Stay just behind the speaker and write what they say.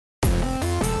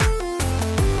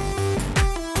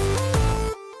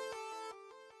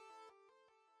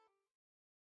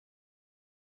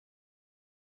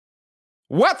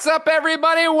What's up,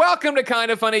 everybody? Welcome to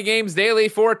Kinda Funny Games Daily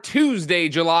for Tuesday,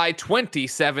 July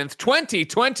 27th,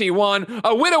 2021,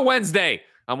 a Witta Wednesday.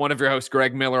 I'm one of your hosts,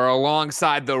 Greg Miller,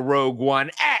 alongside the Rogue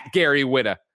One at Gary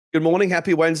Witta. Good morning.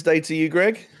 Happy Wednesday to you,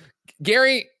 Greg.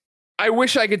 Gary, I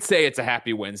wish I could say it's a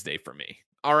happy Wednesday for me.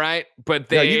 All right, but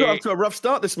you got off to a rough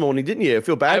start this morning, didn't you? I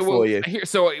feel bad for you.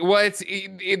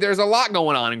 There's a lot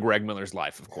going on in Greg Miller's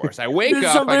life, of course. I wake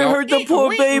up, somebody hurt the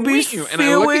poor baby's and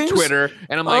I look at feelings? Twitter,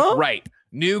 and I'm like, right,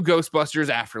 new Ghostbusters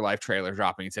Afterlife trailer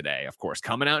dropping today. Of course,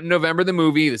 coming out in November, the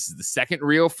movie. This is the second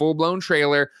real full-blown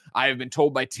trailer. I have been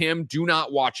told by Tim, do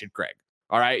not watch it, Greg.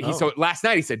 All right. So last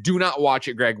night he said, do not watch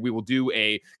it, Greg. We will do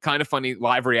a Kinda Funny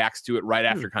live reacts to it right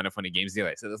after Kinda Funny Games Daily.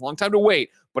 I said, there's a long time to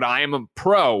wait, but I am a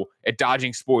pro at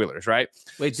dodging spoilers, right?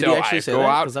 Wait, did he actually say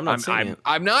that? Because I'm not seeing it.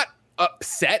 I'm not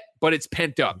upset, but it's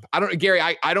pent up. Gary,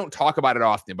 I don't talk about it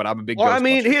often, but I'm a big Well,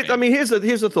 Ghostbusters fan.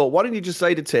 here's a thought. Why don't you just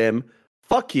say to Tim,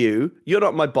 fuck you. You're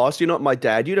not my boss. You're not my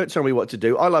dad. You don't tell me what to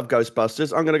do. I love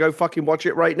Ghostbusters. I'm going to go fucking watch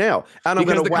it right now. And I'm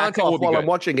going to whack off while I'm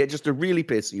watching it just to really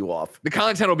piss you off. The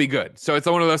content will be good. So it's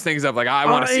one of those things of like, I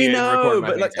want to see it and record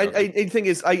my but the thing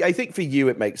is, I think for you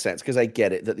it makes sense because I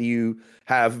get it that you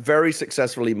have very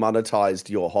successfully monetized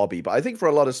your hobby. But I think for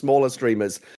a lot of smaller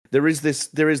streamers, there is this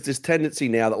tendency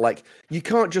now that like you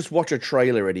can't just watch a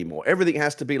trailer anymore. Everything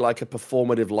has to be like a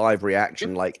performative live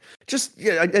reaction. Like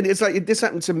and it's like this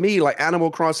happened to me. Like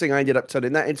Animal Crossing, I ended up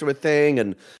turning that into a thing,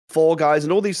 and Fall Guys,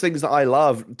 and all these things that I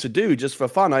love to do just for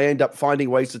fun. I end up finding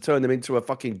ways to turn them into a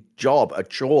fucking job, a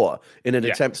chore, in an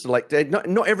attempt to like.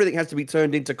 Not everything has to be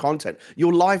turned into content.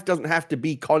 Your life doesn't have to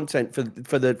be content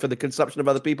for the consumption of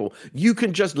other people. You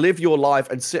can just live your life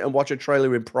and sit and watch a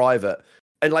trailer in private.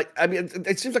 And like, I mean,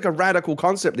 it seems like a radical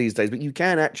concept these days, but you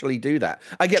can actually do that.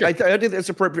 I think that's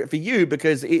appropriate for you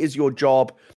because it is your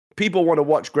job. People want to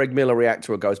watch Greg Miller react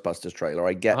to a Ghostbusters trailer.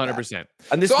 I get 100%. That.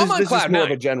 And this is more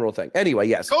of a general thing. Anyway,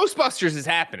 yes. Ghostbusters is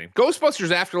happening. Ghostbusters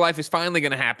Afterlife is finally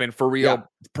going to happen for real,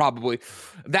 probably.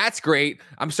 That's great.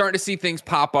 I'm starting to see things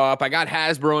pop up. I got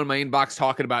Hasbro in my inbox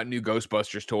talking about new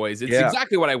Ghostbusters toys. It's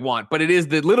exactly what I want, but it is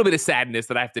the little bit of sadness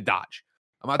that I have to dodge.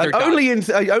 I'm out there only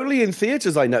in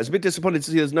theaters. I know it's a bit disappointed to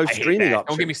see there's no streaming option.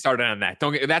 Don't get me started on that.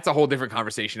 That's a whole different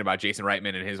conversation about Jason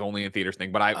Reitman and his only in theaters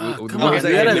thing. But come on, Greg.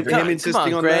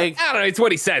 I don't know. It's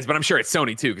what he says, but I'm sure it's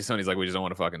Sony too, because Sony's like, we just don't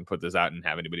want to fucking put this out and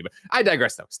have anybody. But I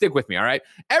digress, though. Stick with me, all right?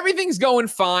 Everything's going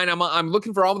fine. I'm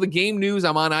looking for all of the game news.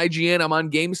 I'm on IGN. I'm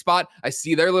on GameSpot. I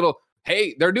see their little.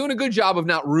 Hey, they're doing a good job of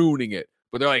not ruining it.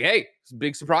 But they're like, hey, some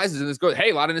big surprises in this Ghost. Hey,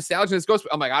 a lot of nostalgia in this Ghost.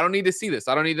 I'm like, I don't need to see this.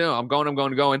 I don't need to know. I'm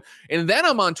going. And then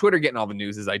I'm on Twitter getting all the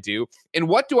news as I do. And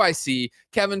what do I see?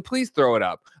 Kevin, please throw it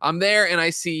up. I'm there and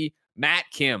I see Matt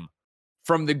Kim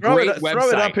from the great website. Throw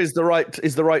it up is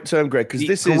the right term, Greg, because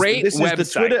this is the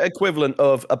Twitter equivalent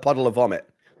of a puddle of vomit.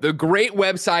 The great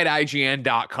website,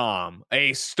 IGN.com,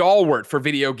 a stalwart for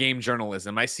video game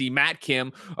journalism. I see Matt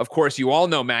Kim. Of course, you all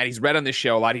know Matt. He's read on this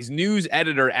show a lot. He's news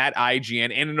editor at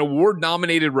IGN and an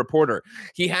award-nominated reporter.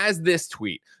 He has this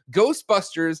tweet.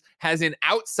 Ghostbusters has an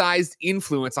outsized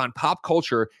influence on pop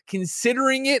culture,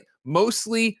 considering it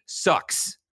mostly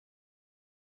sucks.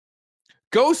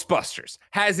 Ghostbusters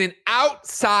has an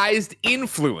outsized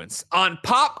influence on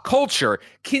pop culture,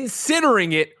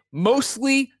 considering it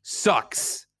mostly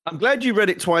sucks. I'm glad you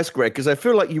read it twice, Greg, because I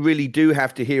feel like you really do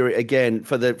have to hear it again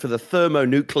for the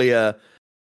thermonuclear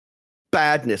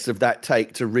badness of that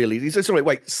take to really. Sorry,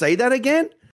 wait, say that again?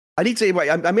 I need to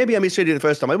wait. Maybe I misheard you the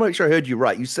first time. I want to make sure I heard you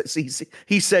right.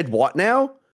 He said what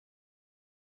now?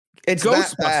 It's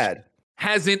that bad.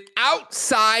 Has an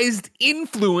outsized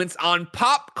influence on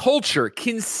pop culture,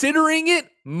 considering it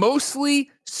mostly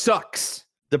sucks.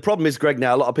 The problem is, Greg,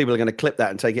 now a lot of people are going to clip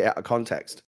that and take it out of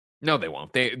context. No, they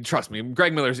won't. Trust me.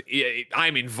 Greg Miller's.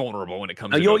 I'm invulnerable when it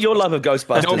comes to your love of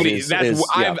Ghostbusters.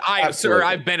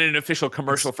 I've been in an official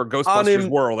commercial for Ghostbusters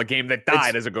World, a game that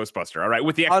died as a Ghostbuster. All right,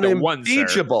 with the Ecto One.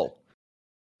 Unimpeachable.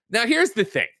 Now here's the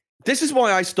thing. This is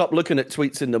why I stopped looking at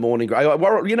tweets in the morning.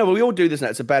 We all do this now.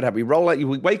 It's a bad habit.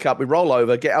 We wake up, we roll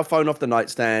over, get our phone off the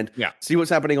nightstand, see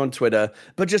what's happening on Twitter.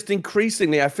 But just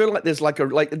increasingly, I feel like there's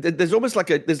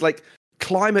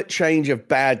climate change of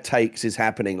bad takes is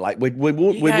happening. Like we're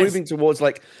moving towards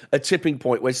like a tipping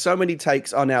point where so many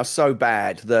takes are now so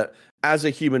bad that as a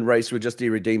human race we're just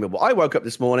irredeemable. I woke up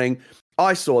this morning,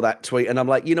 I saw that tweet, and I'm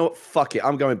like, you know what? Fuck it,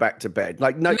 I'm going back to bed.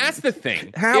 Like, no, and that's the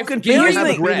thing. How can people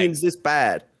have opinions this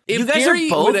bad? If Gary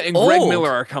Witta and Greg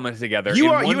Miller are coming together,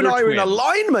 you and I are in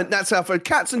alignment. That's how for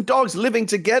cats and dogs living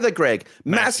together, Greg.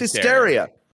 Mass hysteria.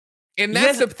 And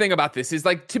that's the thing about this is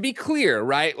like, to be clear,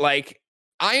 right? Like,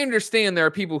 I understand there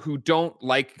are people who don't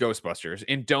like Ghostbusters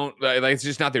and don't like it's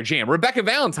just not their jam. Rebecca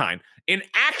Valentine an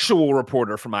actual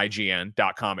reporter from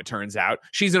IGN.com, it turns out.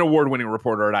 She's an award-winning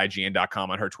reporter at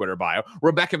IGN.com on her Twitter bio.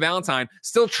 Rebecca Valentine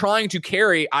still trying to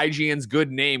carry IGN's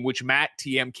good name, which Matt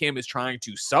TM Kim is trying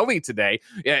to sully today.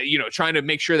 Trying to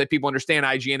make sure that people understand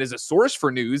IGN is a source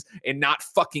for news and not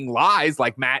fucking lies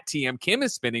like Matt TM Kim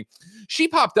is spinning. She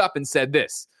popped up and said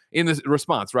this in the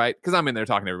response, right? Because I'm in there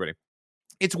talking to everybody.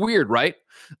 It's weird, right?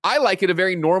 I like it a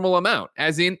very normal amount,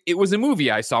 as in it was a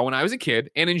movie I saw when I was a kid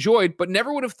and enjoyed, but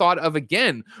never would have thought of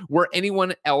again were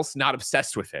anyone else not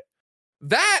obsessed with it.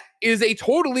 That is a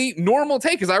totally normal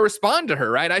take as I respond to her,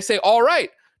 right? I say, all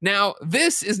right, now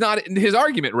this is not his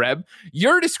argument, Reb.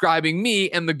 You're describing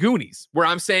me and the Goonies, where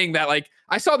I'm saying that, like,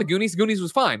 I saw the Goonies. Goonies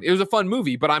was fine. It was a fun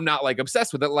movie, but I'm not, like,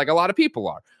 obsessed with it like a lot of people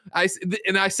are. I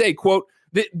say, quote,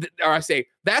 or I say,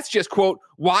 that's just, quote,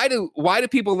 why do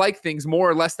people like things more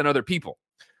or less than other people?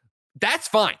 That's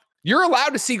fine. You're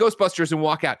allowed to see Ghostbusters and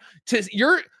walk out.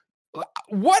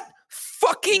 What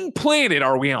fucking planet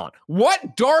are we on?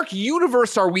 What dark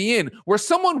universe are we in where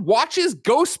someone watches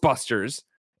Ghostbusters,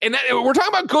 and we're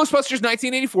talking about Ghostbusters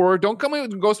 1984, don't come in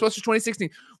with Ghostbusters 2016,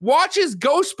 watches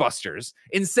Ghostbusters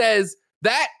and says,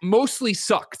 that mostly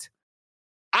sucked.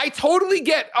 I totally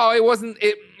get, it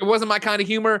wasn't my kind of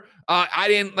humor.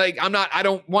 I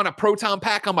don't want a proton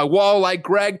pack on my wall like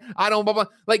Greg. I don't, blah, blah.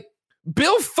 Like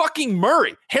Bill fucking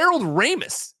Murray, Harold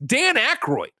Ramis, Dan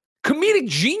Aykroyd, comedic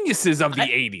geniuses of the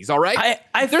 80s, all right?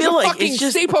 I There's feel a like fucking it's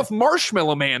just Stay Puft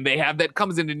Marshmallow Man they have that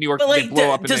comes into New York but and they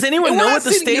blow up. Does anyone know what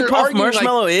the Stay Puft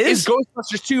Marshmallow is? Is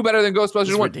Ghostbusters 2 better than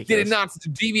Ghostbusters 1? Did it not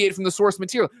deviate from the source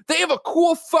material? They have a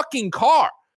cool fucking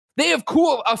car. They have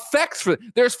cool effects for it.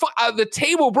 There's the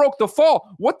table broke the fall.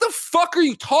 What the fuck are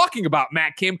you talking about,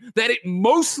 Matt Kim? That it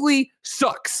mostly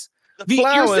sucks. The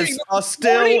flowers are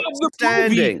still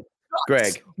standing,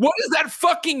 Greg. What does that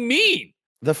fucking mean?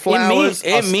 The flowers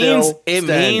it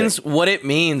means what it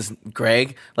means,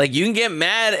 Greg. Like, you can get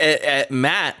mad at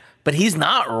Matt, but he's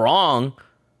not wrong.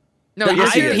 No, the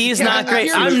IP is not great.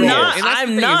 I'm not.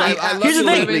 Here's the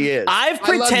thing. I've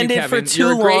pretended for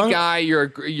too long. You're a great guy.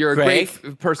 You're a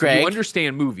great person. You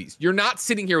understand movies. You're not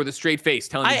sitting here with a straight face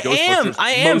telling me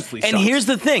Ghostbusters mostly sucks. And here's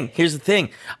the thing.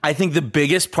 I think the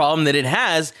biggest problem that it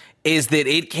has is that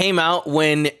it came out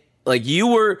when, like, you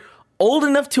were old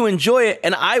enough to enjoy it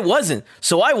and I wasn't.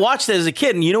 So I watched it as a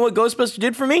kid, and you know what Ghostbusters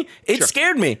did for me? It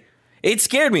scared me. I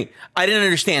didn't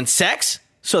understand sex,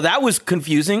 so that was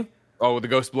confusing. Oh, the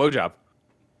ghost blowjob.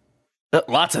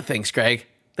 Lots of things, Greg.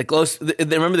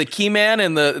 Remember the key man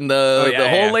and the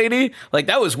whole lady? Like,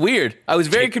 that was weird. I was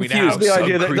very confused.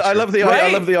 I love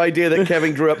the idea that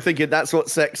Kevin grew up thinking that's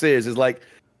what sex is like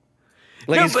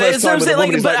his first time with a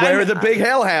woman. He's like, where are the big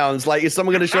hellhounds? Like, is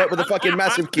someone going to show up with a fucking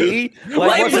massive key?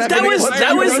 Like, that was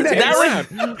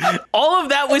all of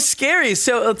that was scary.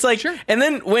 So it's like, and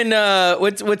then when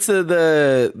what's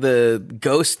the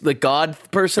ghost, the god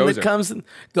person that comes,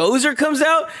 Gozer comes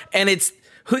out, and it's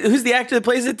who's the actor that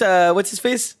plays it? What's his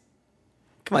face?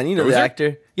 Come on, you know the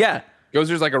actor. Yeah.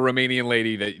 Gozer's like a Romanian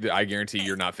lady that I guarantee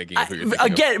you're not thinking of who you're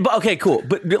thinking of. But okay, cool.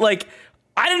 But like,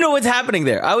 I didn't know what's happening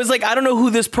there. I was like, I don't know who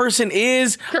this person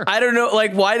is. Sure. I don't know,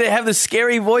 like, why they have this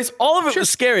scary voice. All of it was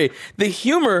scary. The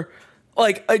humor,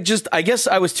 like, I guess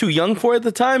I was too young for it at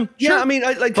the time. Yeah, I mean,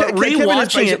 Kevin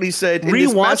has basically said in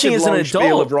this massive long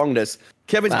spiel of wrongness,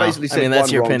 Kevin's basically said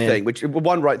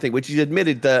one right thing, which he's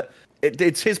admitted that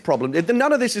it's his problem.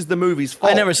 None of this is the movie's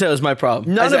fault. I never said it was my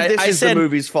problem. None of this is the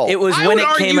movie's fault. It was when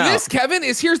it came out. This, Kevin,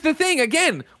 here's the thing.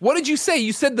 Again, what did you say?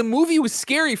 You said the movie was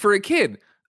scary for a kid.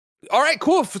 All right,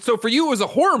 cool. So for you, it was a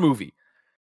horror movie.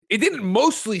 It didn't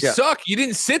mostly suck. You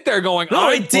didn't sit there going,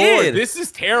 it did. This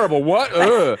is terrible. What?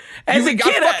 As you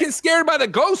got fucking scared by the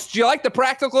ghosts. You like the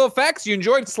practical effects. You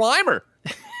enjoyed Slimer.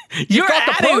 You're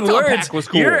adding words. Was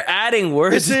cool. You're adding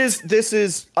words. This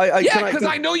is. Because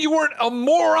I know you weren't a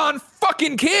moron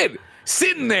fucking kid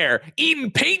sitting there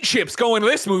eating paint chips going,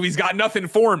 this movie's got nothing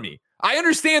for me. I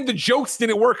understand the jokes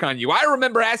didn't work on you. I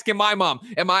remember asking my mom,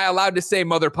 am I allowed to say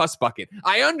mother puss bucket?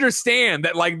 I understand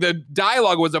that, like, the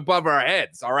dialogue was above our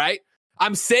heads, all right?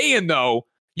 I'm saying, though,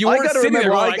 you weren't sitting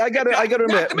there like, I gotta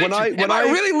admit, when I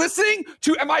really listening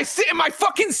to, am I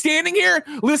fucking standing here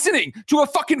listening to a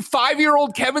fucking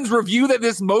 5-year-old Kevin's review that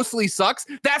this mostly sucks?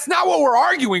 That's not what we're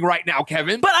arguing right now,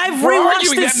 Kevin. But I've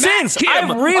rewatched it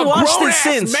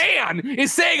since. Man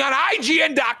is saying on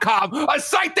IGN.com, a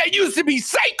site that used to be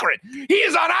sacred. He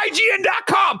is on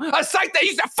IGN.com, a site that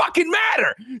used to fucking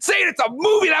matter, saying it's a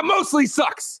movie that mostly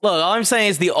sucks. Look, all I'm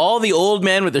saying is all the old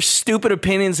men with their stupid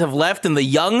opinions have left, and the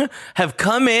young have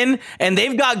come in, and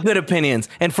they've got good opinions.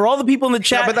 And for all the people in the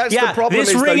chat, but that's the problem.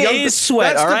 This ring is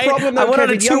sweat. That's all right, the problem. I went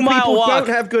on a young 2-mile people walk. Don't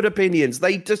have good opinions.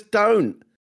 They just don't.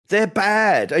 They're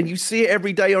bad. And you see it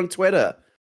every day on Twitter.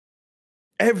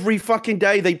 Every fucking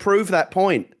day they prove that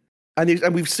point.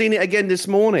 And we've seen it again this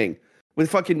morning with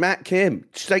fucking Matt Kim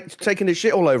taking his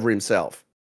shit all over himself.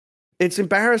 It's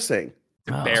embarrassing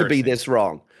to be this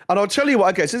wrong. And I'll tell you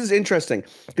what, okay, so this is interesting.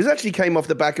 This actually came off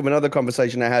the back of another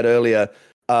conversation I had earlier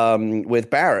with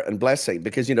Barrett and Blessing,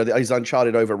 because, you know, his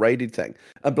Uncharted overrated thing.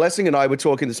 And Blessing and I were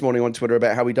talking this morning on Twitter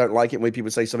about how we don't like it when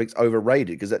people say something's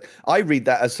overrated, because I read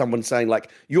that as someone saying, like,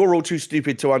 you're all too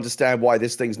stupid to understand why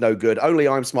this thing's no good. Only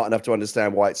I'm smart enough to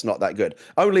understand why it's not that good.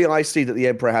 Only I see that the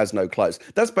Emperor has no clothes.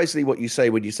 That's basically what you say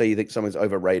when you say you think something's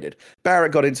overrated.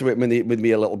 Barrett got into it with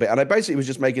me a little bit, and I basically was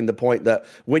just making the point that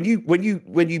when you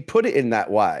put it in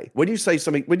that way, when you say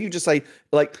something, when you just say,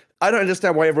 like, I don't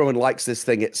understand why everyone likes this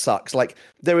thing, it sucks. Like,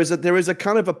 there is a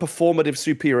kind of a performative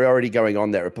superiority going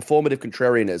on there, a performative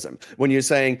contrarianism, when you're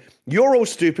saying you're all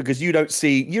stupid because you don't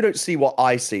see what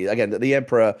I see. Again, that the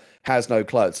Emperor has no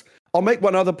clothes. I'll make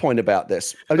one other point about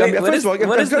this. First of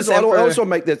all, I'll also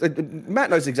make this.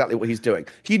 Matt knows exactly what he's doing.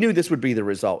 He knew this would be the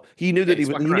result. He knew that he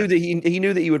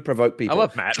knew that he would provoke people. I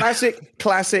love Matt.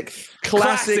 Classic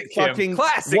fucking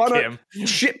Kim.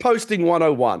 Shit posting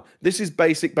 101. This is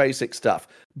basic stuff.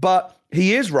 But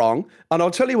he is wrong, and I'll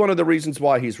tell you one of the reasons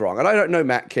why he's wrong. And I don't know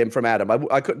Matt Kim from Adam.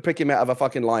 I couldn't pick him out of a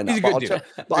fucking lineup. He's a good dude.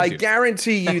 But I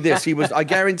guarantee you this. I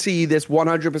guarantee you this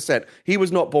 100%. He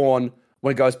was not born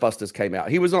when Ghostbusters came out.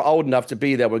 He was not old enough to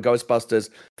be there when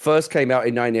Ghostbusters first came out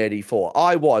in 1984.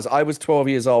 I was 12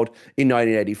 years old in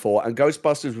 1984, and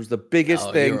Ghostbusters was the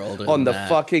biggest thing on the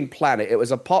fucking planet. It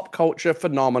was a pop culture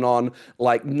phenomenon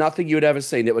like nothing you'd ever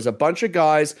seen. It was a bunch of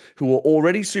guys who were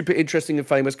already super interesting and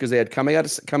famous because they had come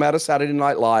out of Saturday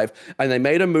Night Live, and they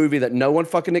made a movie that no one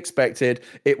fucking expected.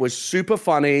 It was super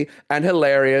funny and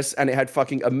hilarious, and it had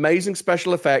fucking amazing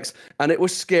special effects, and it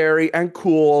was scary and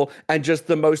cool and just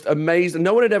the most amazing.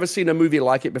 No one had ever seen a movie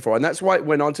like it before. And that's why it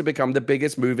went on to become the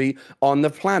biggest movie on the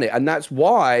planet. And that's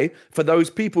why, for those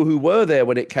people who were there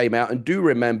when it came out and do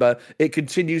remember, it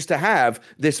continues to have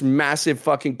this massive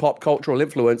fucking pop cultural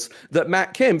influence that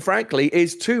Matt Kim, frankly,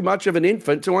 is too much of an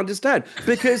infant to understand,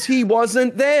 because he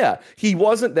wasn't there. He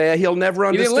wasn't there. He'll never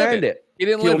understand it.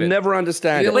 He'll never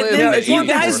understand it. But then you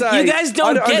guys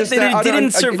don't get that it didn't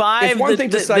survive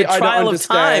the trial of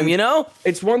time, you know?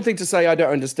 It's one thing to say I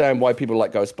don't understand why people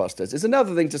like Ghostbusters. It's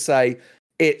another thing to say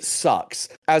it sucks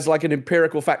as like an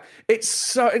empirical fact. It's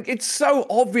so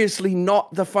obviously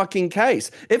not the fucking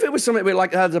case. If it was something where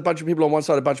like there's a bunch of people on one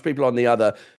side, a bunch of people on the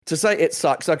other, to say it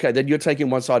sucks, okay, then you're taking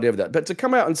one side over that. But to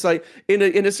come out and say in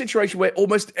a situation where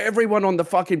almost everyone on the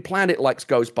fucking planet likes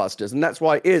Ghostbusters, and that's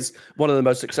why it is one of the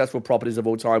most successful properties of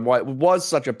all time, why it was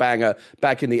such a banger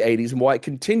back in the 80s, and why it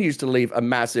continues to leave a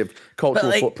massive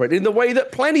cultural footprint in the way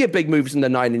that plenty of big movies in the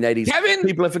 1980s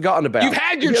people have forgotten about. You've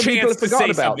had your chance to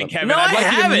say something, Kevin. No, I'd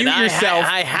like you to mute yourself.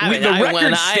 I haven't. The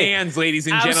record stands, ladies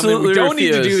and gentlemen. We don't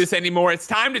need to do this anymore. It's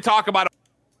time to talk about,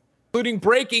 including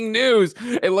breaking news.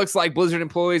 It looks like Blizzard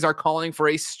employees are calling for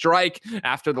a strike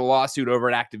after the lawsuit over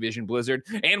at Activision Blizzard.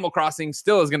 Animal Crossing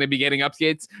still is going to be getting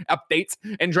updates,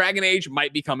 and Dragon Age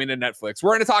might be coming to Netflix.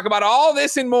 We're going to talk about all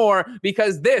this and more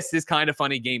because this is Kinda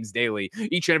Funny Games Daily.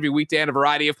 Each and every weekday on a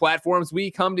variety of platforms, we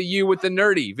come to you with the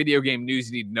nerdy video game news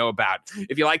you need to know about.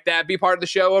 If you like that, be part of the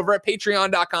show over at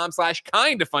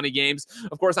patreon.com/kindafunnygames.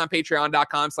 Of course, on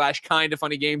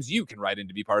patreon.com/kindafunnygames, you can write in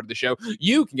to be part of the show.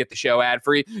 You can get the show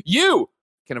ad-free. You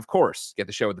can, of course, get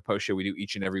the show with the post show we do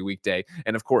each and every weekday.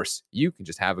 And of course, you can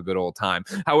just have a good old time.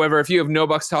 However, if you have no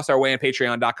bucks, toss our way on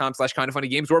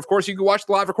patreon.com/kindafunnygames, or of course, you can watch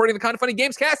the live recording of the Kinda Funny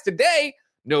Games cast today.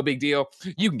 No big deal.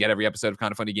 You can get every episode of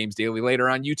Kinda Funny Games Daily later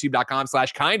on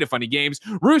youtube.com/kindafunnygames,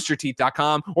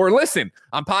 roosterteeth.com, or listen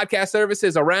on podcast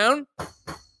services around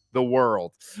the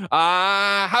world.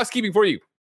 Housekeeping for you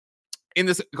in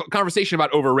this conversation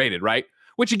about overrated, right?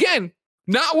 Which again,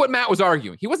 not what Matt was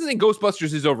arguing. He wasn't saying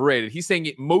Ghostbusters is overrated. He's saying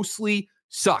it mostly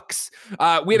sucks.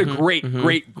 We had a great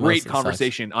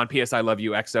conversation on PS I Love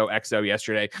You XOXO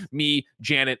yesterday. Me,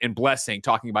 Janet, and Blessing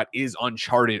talking about, is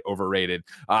Uncharted overrated?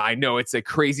 I know it's a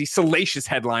crazy, salacious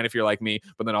headline if you're like me,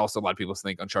 but then also a lot of people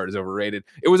think Uncharted is overrated.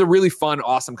 It was a really fun,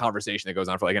 awesome conversation that goes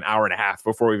on for like an hour and a half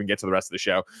before we even get to the rest of the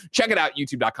show. Check it out,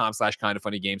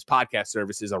 youtube.com/kindafunnygames, podcast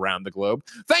services around the globe.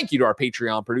 Thank you to our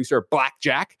Patreon producer,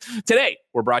 Blackjack. Today,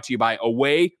 we're brought to you by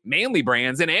Away Manly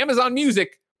Brands and Amazon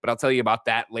Music, but I'll tell you about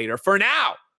that later. For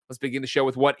now, let's begin the show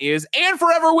with what is and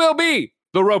forever will be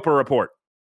the Roper Report.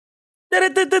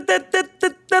 Time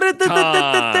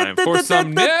for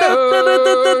some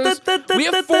news. We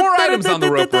have 4 items on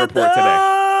the Roper Report today.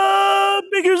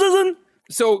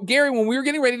 So, Gary, when we were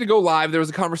getting ready to go live, there was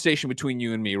a conversation between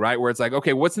you and me, right? Where it's like,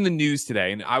 okay, what's in the news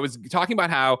today? And I was talking about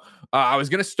how I was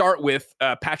going to start with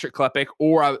Patrick Klepek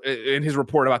or in his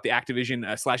report about the Activision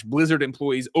 / Blizzard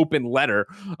employees open letter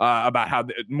about how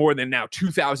more than now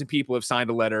 2,000 people have signed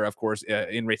a letter, of course,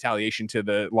 in retaliation to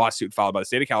the lawsuit filed by the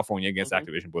state of California against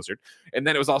Activision Blizzard. And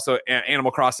then it was also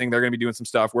Animal Crossing. They're going to be doing some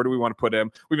stuff. Where do we want to put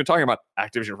them? We've been talking about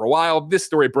Activision for a while. This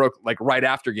story broke like right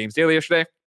after Games Daily yesterday.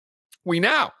 We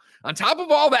now, on top of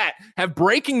all that, have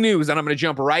breaking news, and I'm going to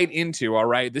jump right into, all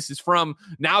right? This is from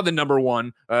now the number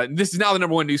one. This is now the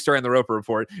number one news story on the Roper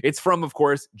Report. It's from, of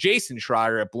course, Jason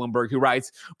Schreier at Bloomberg, who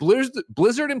writes,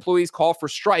 Blizzard employees call for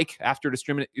strike after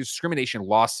discrimination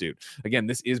lawsuit. Again,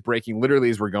 this is breaking literally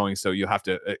as we're going, so you'll have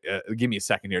to give me a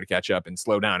second here to catch up and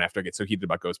slow down after I get so heated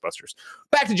about Ghostbusters.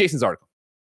 Back to Jason's article.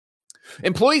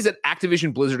 Employees at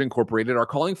Activision Blizzard Incorporated are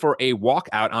calling for a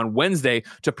walkout on Wednesday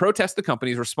to protest the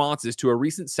company's responses to a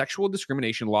recent sexual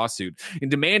discrimination lawsuit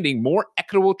and demanding more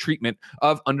equitable treatment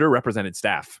of underrepresented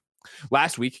staff.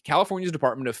 Last week, California's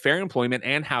Department of Fair Employment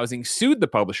and Housing sued the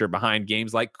publisher behind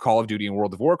games like Call of Duty and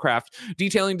World of Warcraft,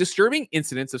 detailing disturbing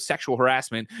incidents of sexual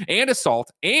harassment and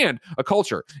assault and a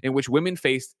culture in which women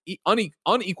faced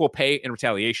unequal pay and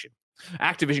retaliation.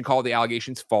 Activision called the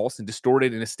allegations false and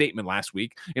distorted in a statement last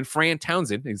week, and Fran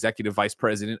Townsend, executive vice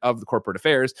president of the corporate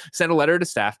affairs, sent a letter to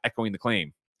staff echoing the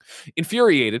claim.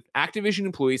 Infuriated, Activision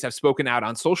employees have spoken out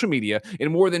on social media,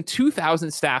 and more than 2,000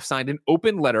 staff signed an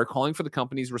open letter calling the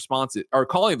company's responses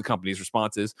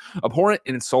abhorrent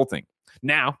and insulting.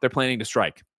 Now they're planning to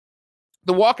strike.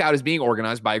 The walkout is being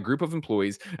organized by a group of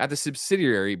employees at the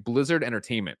subsidiary Blizzard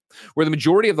Entertainment, where the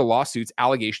majority of the lawsuit's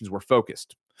allegations were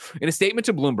focused. In a statement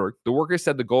to Bloomberg, the workers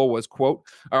said the goal was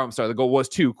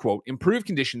to, quote, improve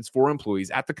conditions for employees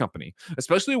at the company,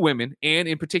 especially women, and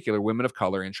in particular, women of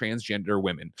color and transgender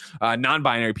women,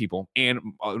 non-binary people, and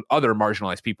other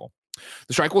marginalized people.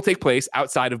 The strike will take place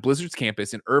outside of Blizzard's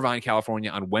campus in Irvine,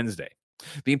 California on Wednesday.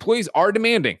 The employees are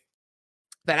demanding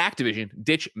that Activision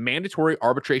ditch mandatory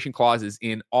arbitration clauses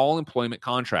in all employment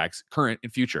contracts, current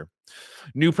and future.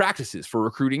 New practices for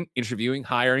recruiting, interviewing,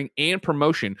 hiring, and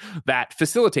promotion that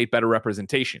facilitate better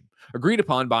representation, agreed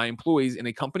upon by employees in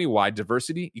a company-wide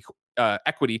diversity,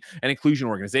 equity, and inclusion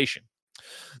organization.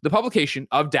 The publication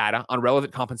of data on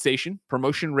relevant compensation,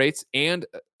 promotion rates, and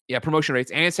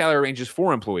salary ranges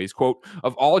for employees, quote,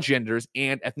 of all genders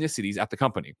and ethnicities at the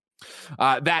company.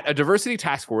 That a diversity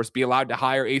task force be allowed to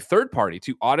hire a third party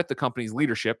to audit the company's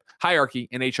leadership, hierarchy,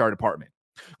 and HR department.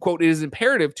 Quote, it is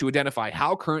imperative to identify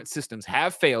how current systems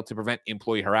have failed to prevent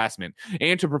employee harassment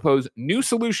and to propose new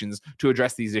solutions to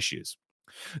address these issues.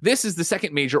 This is the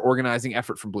second major organizing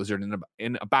effort from Blizzard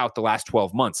in about the last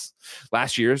 12 months.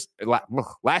 Last year,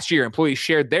 employees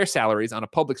shared their salaries on a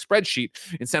public spreadsheet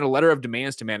and sent a letter of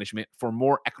demands to management for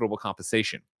more equitable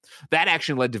compensation. That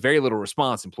action led to very little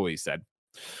response, employees said.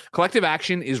 Collective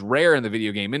action is rare in the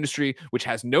video game industry, which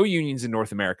has no unions in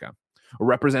North America. A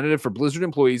representative for Blizzard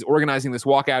employees organizing this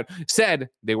walkout said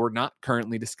they were not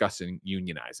currently discussing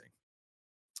unionizing.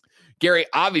 Gary,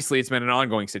 obviously, it's been an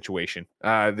ongoing situation.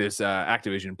 This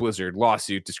Activision Blizzard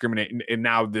lawsuit, discriminating, and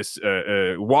now this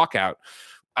walkout.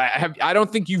 I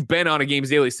don't think you've been on a Games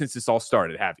Daily since this all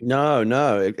started, have you?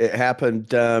 No. It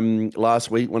happened last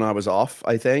week when I was off,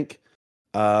 I think.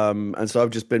 And so I've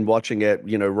just been watching it,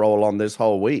 roll on this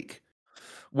whole week.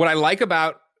 What I like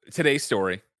about today's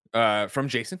story from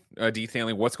Jason,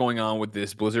 detailing what's going on with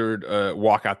this Blizzard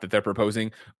walkout that they're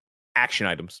proposing, action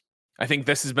items. I think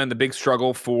this has been the big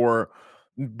struggle for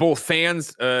both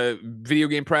fans, video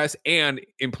game press, and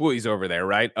employees over there,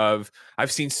 right?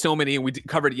 I've seen so many, and we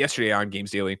covered it yesterday on Games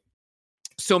Daily,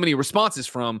 so many responses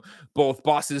from both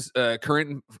bosses, current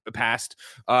and past,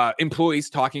 employees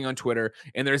talking on Twitter.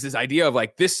 And there's this idea of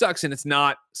like, this sucks and it's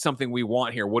not something we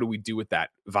want here. What do we do with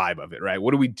that vibe of it, right? What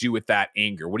do we do with that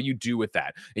anger? What do you do with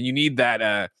that? And you need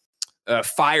that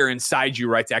fire inside you,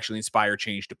 right, to actually inspire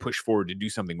change, to push forward, to do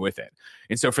something with it.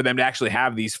 And so for them to actually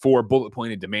have these 4 bullet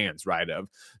pointed demands, right, of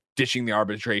ditching the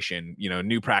arbitration,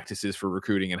 new practices for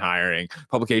recruiting and hiring,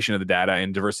 publication of the data,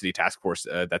 and diversity task force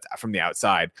that's from the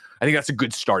outside. I think that's a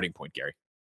good starting point, Gary.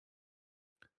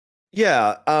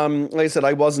 Yeah, like I said,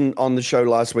 I wasn't on the show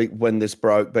last week when this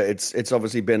broke, but it's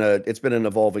obviously been an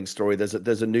evolving story.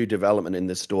 There's a new development in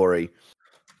this story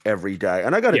every day,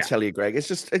 and I got to tell you, Greg,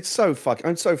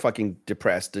 I'm so fucking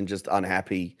depressed and just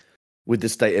unhappy with the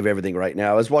state of everything right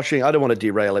now. I was watching, I don't want to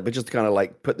derail it, but just to kind of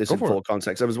like put this in full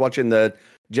context. I was watching the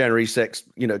January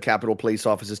 6th, Capitol police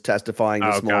officers testifying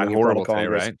this morning in front of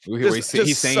Congress. Today, right?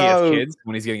 He's saying he has kids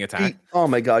when he's getting attacked. Oh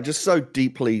my God, just so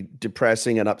deeply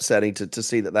depressing and upsetting to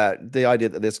see that the idea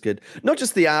that this could, not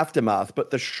just the aftermath,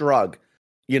 but the shrug,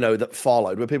 that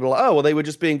followed, where people are like, oh, well, they were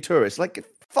just being tourists. Like,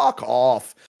 fuck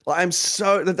off. Like,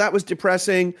 that was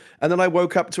depressing. And then I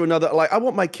woke up to another, like, I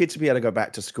want my kid to be able to go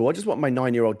back to school. I just want my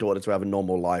 9-year-old daughter to have a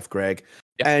normal life, Greg.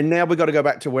 Yep. And now we've got to go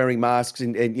back to wearing masks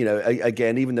and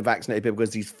again, even the vaccinated people,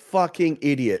 because these fucking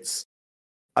idiots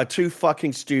are too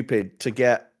fucking stupid to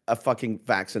get a fucking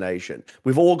vaccination.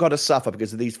 We've all got to suffer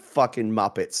because of these fucking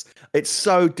Muppets. It's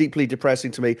so deeply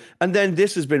depressing to me. And then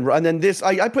this has been, and then this,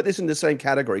 I put this in the same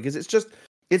category because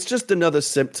it's just another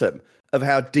symptom of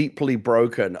how deeply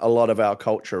broken a lot of our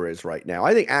culture is right now.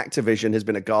 I think Activision has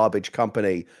been a garbage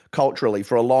company culturally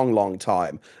for a long, long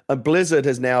time, and Blizzard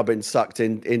has now been sucked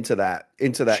into that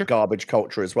sure. garbage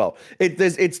culture as well.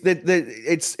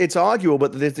 It's arguable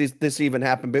that this even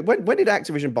happened. But when did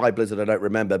Activision buy Blizzard? I don't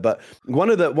remember. But one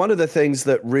of the things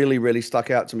that really stuck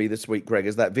out to me this week, Greg,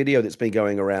 is that video that's been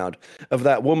going around of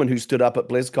that woman who stood up at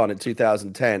BlizzCon in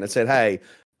 2010 and said, "Hey,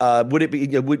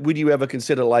 would you ever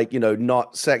consider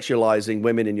not sexualizing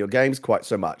women in your games quite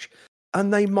so much?"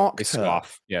 And they mocked her.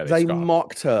 Scoff. Yeah, they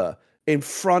mocked her in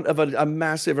front of a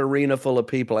massive arena full of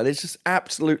people, and it's just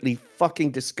absolutely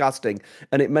fucking disgusting,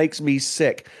 and it makes me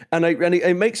sick, and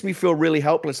it makes me feel really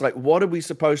helpless. Like, what are we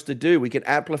supposed to do? We can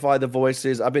amplify the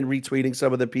voices. I've been retweeting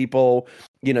some of the people.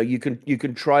 You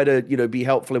can try to be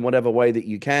helpful in whatever way that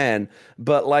you can,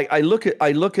 but like I look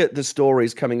at the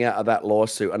stories coming out of that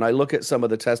lawsuit, and I look at some of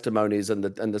the testimonies and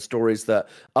the stories that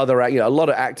a lot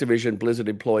of Activision Blizzard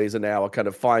employees are now kind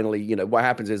of finally, what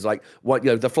happens is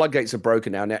the floodgates are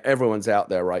broken now. Now everyone's out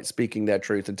there, right, speaking their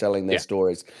truth and telling their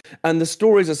stories, and the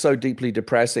stories are so deeply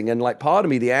depressing. And like, part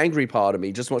of me, the angry part of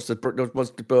me, just wants to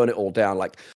burn it all down,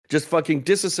 like. Just fucking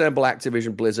disassemble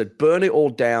Activision Blizzard, burn it all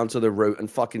down to the root,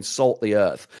 and fucking salt the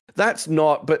earth. That's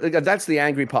the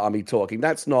angry part of me talking.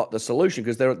 That's not the solution,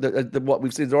 because what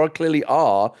we've seen, there clearly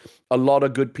are a lot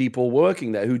of good people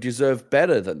working there who deserve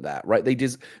better than that, right? They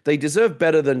deserve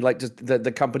better than just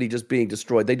the company just being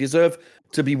destroyed. They deserve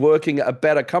to be working at a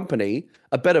better company,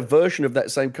 a better version of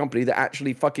that same company that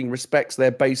actually fucking respects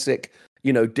their basic,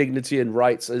 dignity and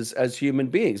rights as human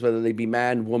beings, whether they be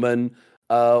man, woman,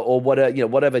 or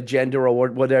whatever gender or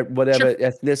whatever sure.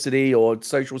 ethnicity or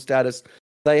social status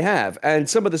they have. And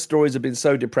some of the stories have been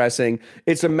so depressing.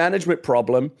 It's a management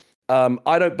problem.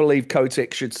 I don't believe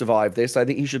Kotick should survive this. I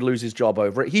think he should lose his job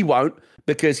over it. He won't,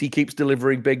 because he keeps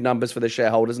delivering big numbers for the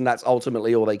shareholders, and that's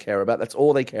ultimately all they care about. That's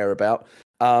all they care about.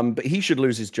 But he should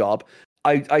lose his job.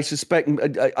 I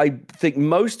think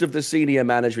most of the senior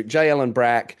management, J. Allen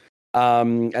Brack,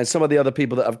 and some of the other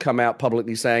people that have come out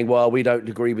publicly saying, well, we don't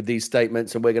agree with these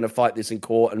statements and we're going to fight this in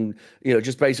court, and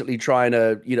just basically trying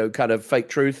to kind of fake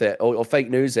truth it or fake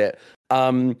news it,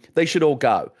 they should all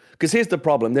go. Because here's the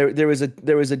problem: there is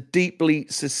a deeply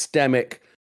systemic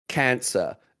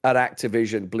cancer at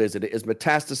Activision Blizzard. It is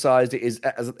metastasized. It is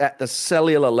at the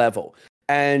cellular level.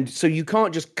 And so you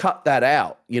can't just cut that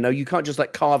out. You can't just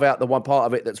carve out the one part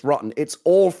of it that's rotten. It's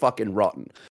all fucking rotten.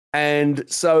 And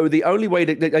so the only way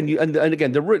to, and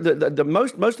again, the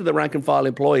most of the rank and file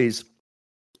employees,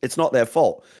 it's not their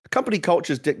fault. Company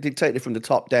culture is dictated from the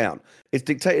top down. It's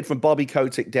dictated from Bobby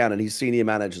Kotick down and his senior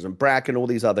managers and Brack and all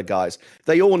these other guys.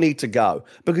 They all need to go,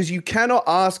 because you cannot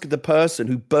ask the person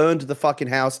who burned the fucking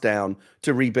house down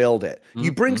to rebuild it.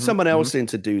 You bring someone else in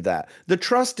to do that. The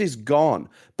trust is gone.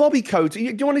 Bobby Kotick, do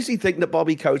you honestly think that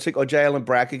Bobby Kotick or J. Allen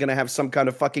Brack are going to have some kind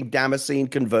of fucking Damascene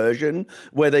conversion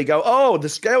where they go, oh, the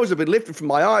scales have been lifted from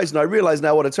my eyes and I realize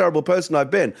now what a terrible person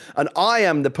I've been, and I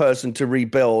am the person to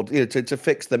rebuild, to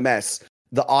fix the mess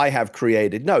that I have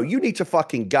created? No, you need to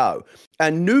fucking go.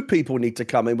 And new people need to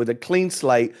come in with a clean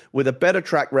slate, with a better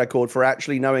track record for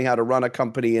actually knowing how to run a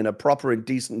company in a proper and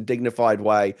decent and dignified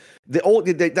way.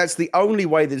 That's the only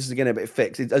way this is going to be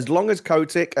fixed. As long as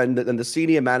Kotick and the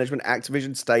senior management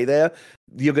Activision stay there,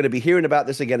 you're going to be hearing about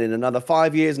this again in another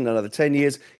 5 years and another 10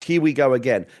 years. Here we go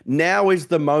again. Now is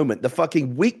the moment. The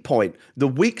fucking weak point, the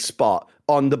weak spot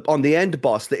on the end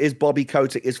boss that is Bobby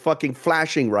Kotick is fucking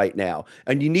flashing right now,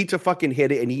 and you need to fucking hit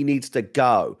it, and he needs to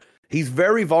go. He's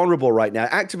very vulnerable right now.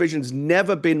 Activision's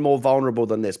never been more vulnerable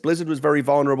than this. Blizzard was very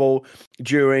vulnerable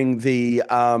during the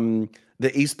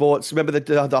esports. Remember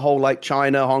the whole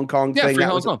China, Hong Kong thing? Free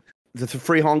Hong Kong. The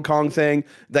free Hong Kong thing.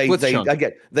 What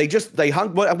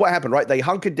happened, right? They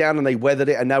hunkered down and they weathered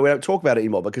it, and now we don't talk about it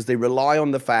anymore because they rely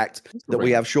on the fact that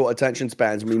we have short attention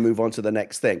spans and we move on to the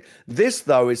next thing. This,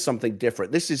 though, is something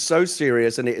different. This is so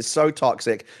serious and it is so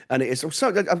toxic, and it is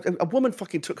so a woman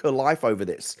fucking took her life over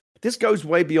this. This goes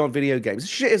way beyond video games. This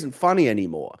shit isn't funny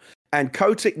anymore. And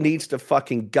Kotick needs to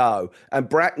fucking go, and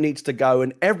Brack needs to go,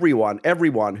 and everyone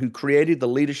who created the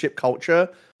leadership culture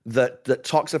that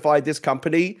toxified this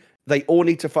company They all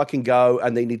need to fucking go,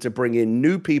 and they need to bring in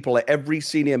new people at every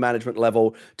senior management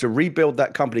level to rebuild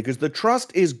that company, because the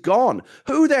trust is gone.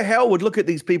 Who the hell would look at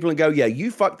these people and go, yeah,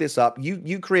 you fucked this up.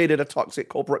 You created a toxic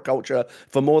corporate culture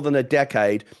for more than a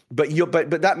decade, but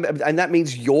that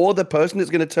means you're the person that's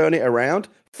going to turn it around?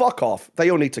 Fuck off. They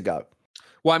all need to go.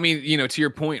 Well, I mean, to your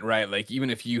point, right? Like,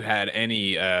 even if you had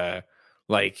any,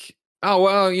 like, oh,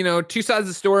 well, two sides of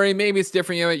the story, maybe it's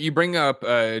different. You bring up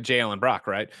J. Allen Brock,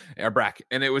 right? Or Brack.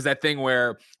 And it was that thing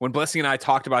where when Blessing and I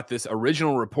talked about this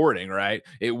original reporting, right?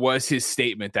 It was his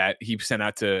statement that he sent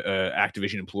out to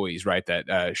Activision employees, right? That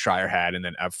Schreier had, and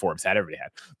then Forbes had, everybody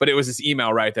had. But it was this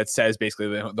email, right? That says basically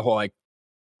the whole, like,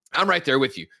 I'm right there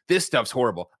with you. This stuff's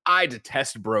horrible. I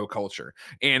detest bro culture.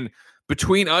 And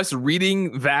between us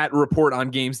reading that report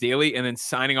on Games Daily and then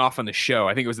signing off on the show,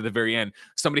 I think it was at the very end,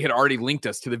 somebody had already linked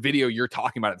us to the video you're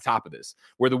talking about at the top of this,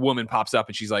 where the woman pops up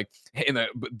and she's like, in the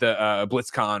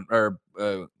BlizzCon or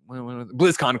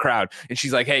BlizzCon crowd, and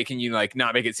she's like, hey, can you like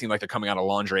not make it seem like they're coming out of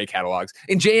lingerie catalogs?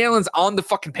 And Jay Allen's on the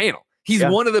fucking panel. He's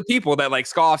one of the people that like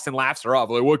scoffs and laughs her off.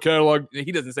 Like, what catalog?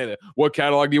 He doesn't say that. What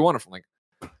catalog do you want it from? Like,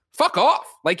 fuck off.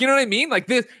 Like, you know what I mean? Like,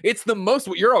 this, it's the most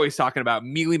what you're always talking about,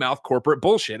 mealy mouth corporate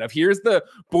bullshit of here's the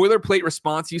boilerplate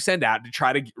response you send out to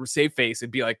try to save face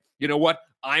and be like, you know what?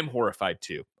 I'm horrified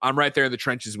too. I'm right there in the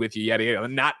trenches with you, yada, yada.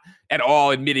 Not at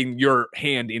all admitting your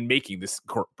hand in making this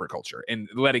corporate culture and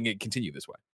letting it continue this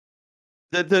way.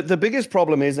 The biggest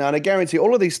problem is now, and I guarantee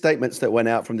all of these statements that went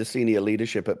out from the senior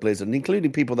leadership at Blizzard,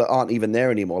 including people that aren't even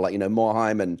there anymore, like,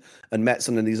 Morheim and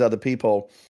Metzen and these other people,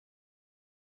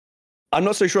 I'm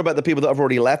not so sure about the people that have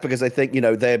already left, because I think,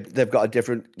 they've got a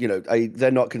different,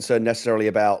 they're not concerned necessarily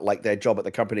about like their job at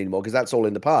the company anymore, because that's all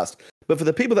in the past. But for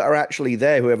the people that are actually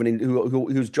there,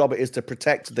 whose job it is to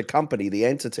protect the company, the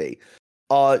entity,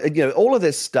 all of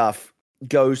this stuff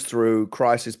goes through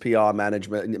crisis PR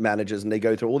managers, and they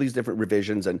go through all these different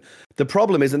revisions. And the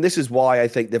problem is, and this is why I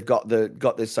think they've got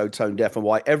this so tone deaf, and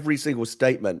why every single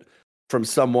statement from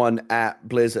someone at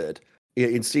Blizzard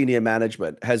in senior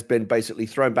management has been basically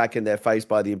thrown back in their face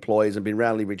by the employees and been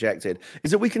roundly rejected,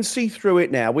 is that we can see through it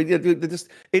now.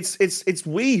 It's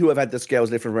we who have had the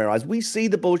scales lifted from our eyes. We see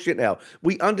the bullshit now.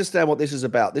 We understand what this is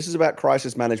about. This is about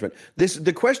crisis management.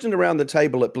 The question around the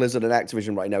table at Blizzard and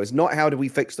Activision right now is not how do we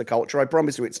fix the culture. I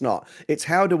promise you it's not. It's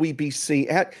how do we be seen?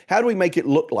 How do we make it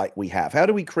look like we have? How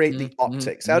do we create the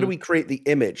optics? How do we create the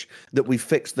image that we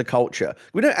fixed the culture?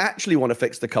 We don't actually want to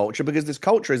fix the culture, because this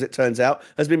culture, as it turns out,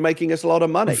 has been making us a lot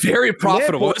of money. Very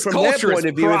profitable. From their point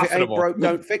of view, if it ain't broke,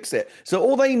 don't fix it. So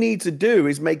all they need to do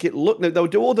is make it look. They'll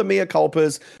do all the mea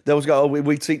culpas. They'll go,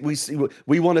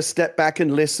 we want to step back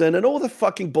and listen, and all the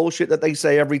fucking bullshit that they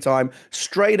say every time,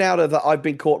 straight out of the I've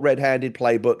been caught red-handed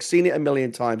playbook. Seen it a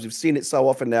million times. We've seen it so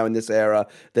often now in this era.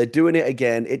 They're doing it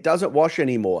again. It doesn't wash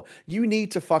anymore. You need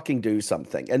to fucking do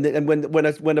something. And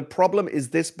when a problem is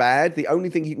this bad, the only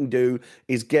thing you can do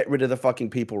is get rid of the fucking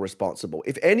people responsible.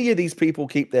 If any of these people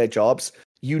keep their jobs,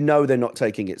 they're not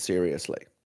taking it seriously.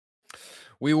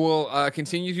 We will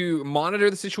continue to monitor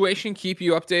the situation, keep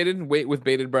you updated, wait with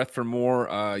bated breath for more.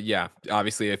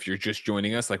 Obviously, if you're just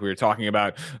joining us, like we were talking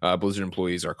about, Blizzard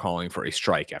employees are calling for a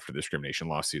strike after the discrimination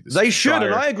lawsuit. They should,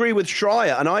 and I agree with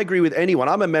Schreier, and I agree with anyone.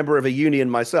 I'm a member of a union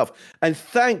myself, and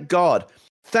thank God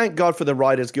for the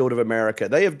Writers Guild of America.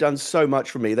 They have done so much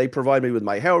for me. They provide me with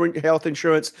my health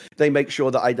insurance. They make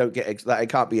sure that I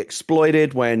can't be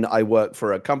exploited when I work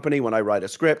for a company. When I write a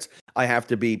script, I have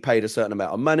to be paid a certain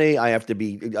amount of money. I have to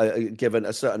be given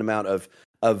a certain amount of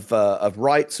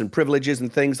rights and privileges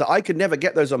and things that I could never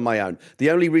get those on my own. The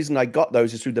only reason I got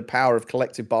those is through the power of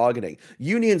collective bargaining.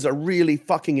 Unions are really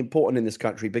fucking important in this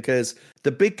country, because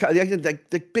the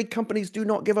big companies do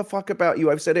not give a fuck about you.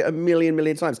 I've said it a million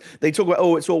times. They talk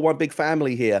about, it's all one big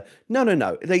family here. No.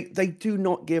 They do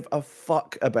not give a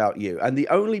fuck about you. And the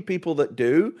only people that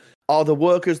do are the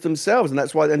workers themselves, and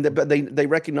that's why. But they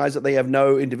recognize that they have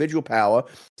no individual power,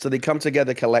 so they come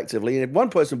together collectively. And if one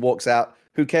person walks out,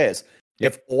 who cares?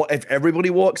 If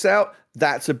everybody walks out,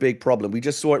 that's a big problem. We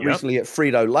just saw it recently at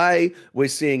Frito-Lay. We're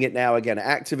seeing it now again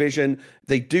at Activision.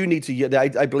 They do need to.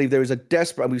 I believe there is a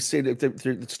desperate, and we've seen it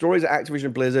through the stories at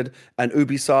Activision Blizzard and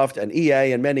Ubisoft and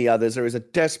EA and many others. There is a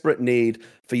desperate need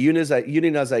for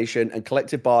unionization and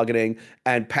collective bargaining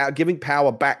and giving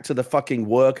power back to the fucking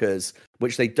workers,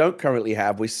 which they don't currently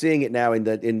have. We're seeing it now in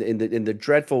the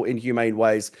dreadful, inhumane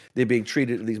ways they're being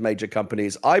treated at these major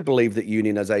companies. I believe that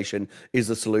unionization is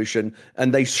the solution,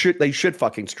 and they should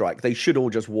fucking strike. They should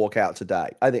all just walk out today.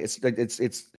 I think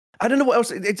it's I don't know what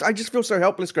else. I just feel so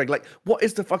helpless, Greg. Like, what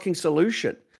is the fucking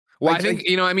solution? Well, I think,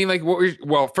 I mean, like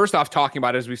first off, talking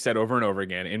about it, as we've said over and over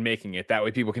again, and making it that way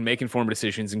people can make informed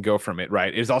decisions and go from it,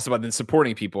 right? It's also about then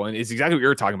supporting people. And it's exactly what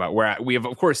you're talking about, where we have,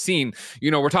 of course, seen,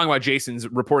 we're talking about Jason's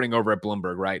reporting over at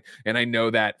Bloomberg, right? And I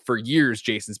know that for years,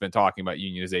 Jason's been talking about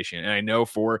unionization. And I know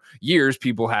for years,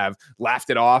 people have laughed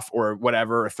it off or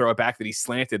whatever, or throw it back that he's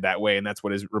slanted that way. And that's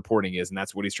what his reporting is. And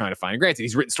that's what he's trying to find. And granted,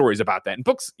 he's written stories about that in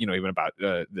books, even about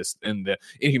this and the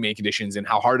inhumane conditions and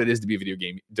how hard it is to be a video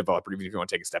game developer, even if you want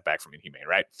to take a step back from inhumane,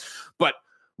 right? But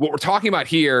what we're talking about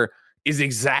here is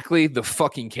exactly the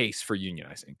fucking case for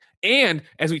unionizing. And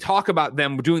as we talk about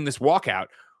them doing this walkout,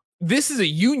 this is a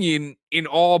union in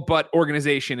all but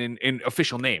organization and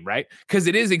official name, right? Because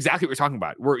it is exactly what we're talking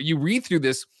about, where you read through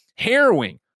this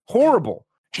harrowing, horrible,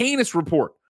 heinous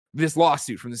report, this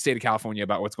lawsuit from the state of California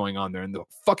about what's going on there and the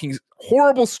fucking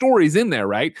horrible stories in there,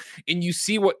 right? And you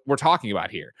see what we're talking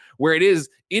about here, where it is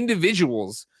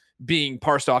individuals being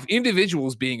parsed off,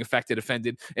 individuals being affected,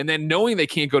 offended, and then knowing they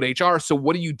can't go to HR. So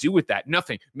what do you do with that?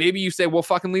 Nothing. Maybe you say, well,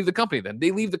 fucking leave the company then.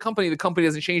 They leave the company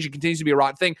doesn't change. It continues to be a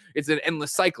rotten thing. It's an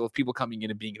endless cycle of people coming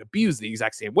in and being abused the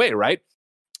exact same way, right?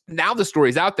 Now the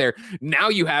story's out there. Now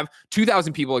you have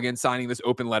 2,000 people again signing this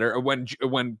open letter.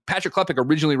 When Patrick Klepek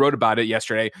originally wrote about it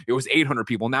yesterday, it was 800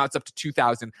 people. Now it's up to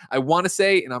 2,000. I want to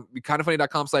say, and I'm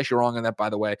kindoffunny.com/you're wrong on that, by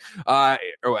the way.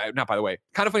 Not by the way.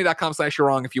 Kindoffunny.com/you're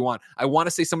wrong if you want. I want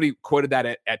to say somebody quoted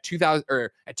that at 2,000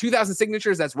 or at 2,000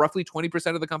 signatures. That's roughly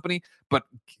 20% of the company. But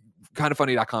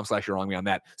kindoffunny.com/you're wrong me on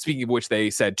that. Speaking of which, they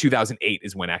said 2008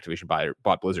 is when Activision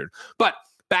bought Blizzard. But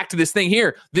back to this thing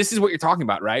here. This is what you're talking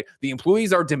about, right? The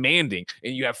employees are demanding,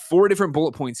 and you have 4 different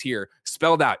bullet points here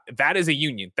spelled out. That is a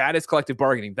union. That is collective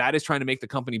bargaining. That is trying to make the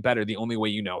company better the only way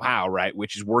you know how, right?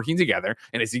 Which is working together.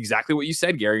 And it's exactly what you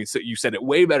said, Gary. So you said it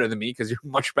way better than me because you're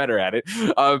much better at it.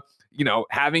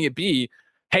 Having it be,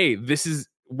 hey, this is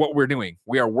what we're doing.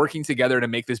 We are working together to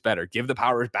make this better. Give the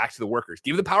power back to the workers.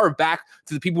 Give the power back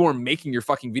to the people who are making your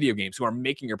fucking video games, who are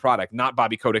making your product, not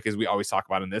Bobby Kotick, as we always talk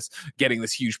about in this, getting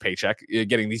this huge paycheck,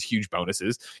 getting these huge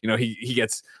bonuses. He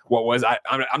gets what was, I'm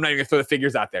not even gonna throw the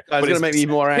figures out there. It's gonna make me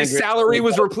more angry. His salary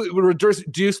was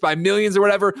reduced by millions or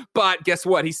whatever, but guess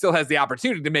what? He still has the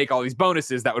opportunity to make all these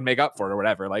bonuses that would make up for it or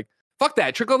whatever. Like, fuck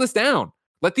that. Trickle this down.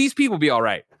 Let these people be all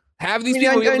right. Have these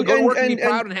people be able to go to work and be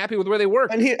proud and happy with where they work.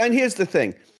 And here's the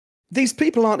thing. These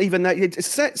people aren't even that.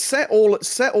 Set all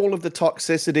of the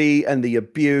toxicity and the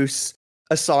abuse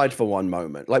aside for one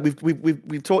moment. Like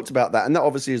we've talked about that, and that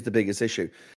obviously is the biggest issue.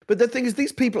 But the thing is,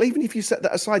 these people, even if you set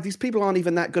that aside, these people aren't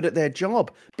even that good at their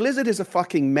job. Blizzard is a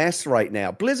fucking mess right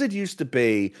now. Blizzard used to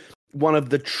be one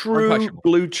of the true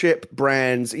blue chip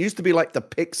brands. It used to be like the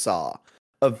Pixar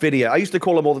of video. I used to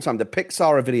call them all the time the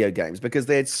Pixar of video games because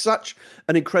they had such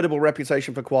an incredible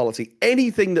reputation for quality.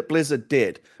 Anything that Blizzard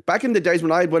did back in the days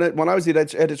when I was the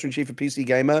editor-in-chief of PC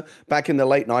Gamer back in the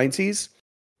late 90s,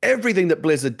 everything that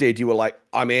Blizzard did, you were like,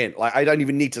 I'm in. Like, I don't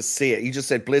even need to see it. You just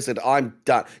said, Blizzard, I'm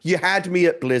done. You had me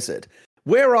at Blizzard.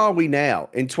 Where are we now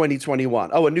in 2021?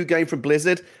 Oh, a new game from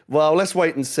Blizzard? Well, let's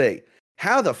wait and see.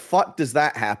 How the fuck does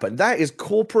that happen? That is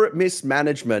corporate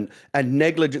mismanagement and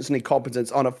negligence and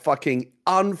incompetence on a fucking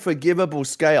unforgivable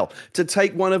scale. To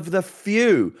take one of the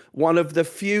few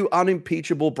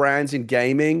unimpeachable brands in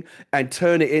gaming and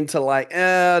turn it into like,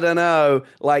 I don't know,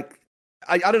 like,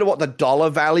 I don't know what the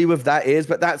dollar value of that is,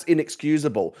 but that's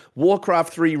inexcusable.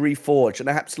 Warcraft 3 Reforged, an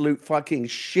absolute fucking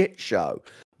shit show.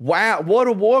 Wow, World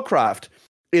of Warcraft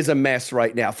is a mess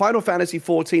right now. Final Fantasy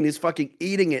 14 is fucking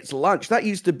eating its lunch. That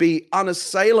used to be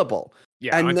unassailable.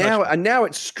 Yeah, and now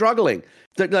it's struggling.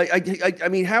 I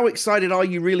mean, how excited are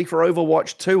you really for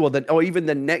Overwatch 2 or even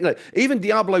the next? Like, even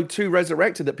Diablo 2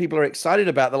 Resurrected that people are excited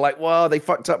about? They're like, well, they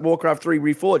fucked up Warcraft 3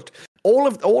 Reforged. All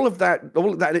of that,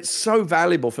 it's so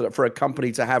valuable for a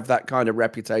company to have that kind of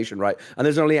reputation, right? And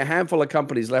there's only a handful of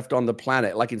companies left on the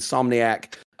planet, like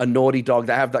Insomniac, a Naughty Dog,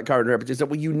 that have that kind of reputation.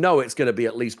 Well, you know it's going to be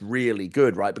at least really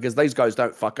good, right? Because those guys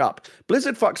don't fuck up.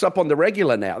 Blizzard fucks up on the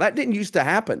regular now. That didn't used to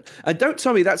happen. And don't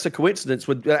tell me that's a coincidence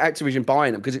with Activision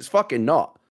buying them, because it's fucking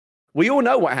not. We all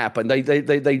know what happened. When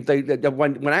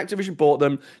Activision bought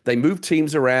them, they moved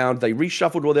teams around, they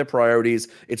reshuffled all their priorities.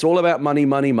 It's all about money,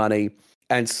 money, money.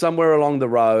 And somewhere along the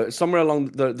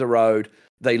road,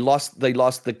 they lost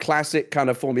the classic kind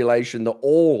of formulation that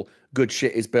all good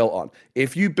shit is built on.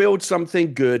 If you build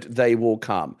something good, they will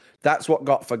come. That's what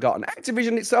got forgotten.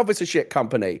 Activision itself is a shit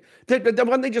company.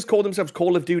 When they just call themselves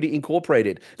Call of Duty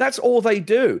Incorporated, that's all they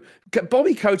do.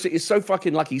 Bobby Kotick is so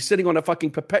fucking lucky. He's sitting on a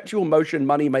fucking perpetual motion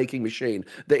money-making machine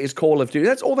that is Call of Duty.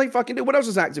 That's all they fucking do. What else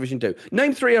does Activision do?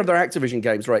 Name 3 other Activision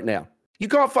games right now. You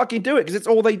can't fucking do it because it's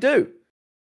all they do.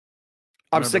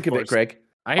 I'm sick of it, Greg.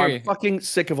 I hear you. I'm fucking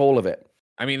sick of all of it.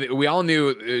 I mean, we all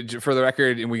knew, for the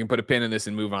record, and we can put a pin in this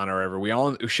and move on or whatever. We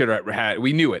all should have had.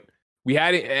 We knew it. We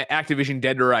had Activision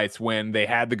dead to rights when they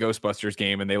had the Ghostbusters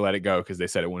game and they let it go because they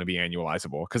said it wouldn't be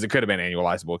annualizable, because it could have been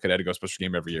annualizable. It could have had a Ghostbusters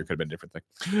game every year. It could have been a different thing.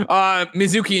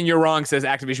 Mizuki and You're Wrong says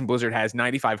Activision Blizzard has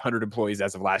 9,500 employees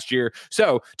as of last year.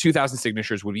 So 2,000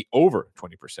 signatures would be over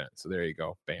 20%. So there you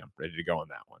go. Bam. Ready to go on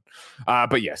that one.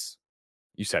 But yes,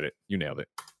 you said it. You nailed it.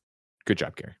 Good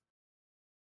job, Gary.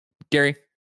 Gary.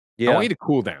 Yeah. I want you to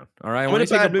cool down. All right. I want you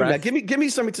to take a breath. Give me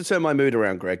something to turn my mood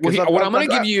around, Greg. What I'm going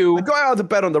to give you. I got out of the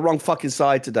bed on the wrong fucking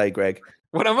side today, Greg.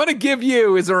 What I'm going to give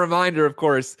you is a reminder, of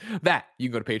course, that you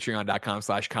can go to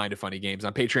patreon.com/kindoffunnygames.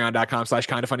 On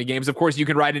patreon.com/kindoffunnygames, of course, you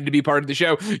can write in to be part of the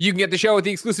show. You can get the show with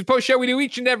the exclusive post show we do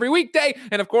each and every weekday.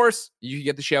 And of course, you can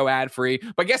get the show ad free.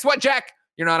 But guess what, Jack?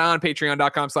 You're not on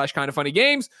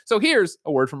patreon.com/kindoffunnygames. So here's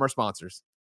a word from our sponsors.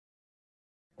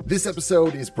 This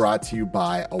episode is brought to you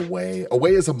by Away.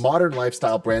 Away is a modern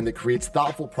lifestyle brand that creates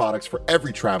thoughtful products for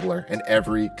every traveler and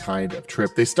every kind of trip.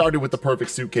 They started with the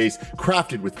perfect suitcase,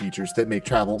 crafted with features that make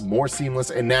travel more seamless.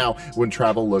 And now, when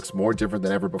travel looks more different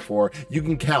than ever before, you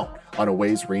can count on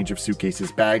Away's range of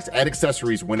suitcases, bags, and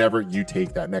accessories whenever you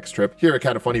take that next trip. Here at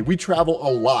Kind of Funny, we travel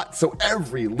a lot, so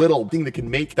every little thing that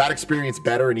can make that experience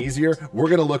better and easier, we're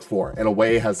going to look for. And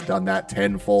Away has done that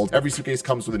tenfold. Every suitcase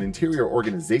comes with an interior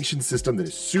organization system that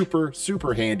is super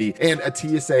handy, and a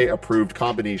TSA approved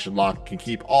combination lock can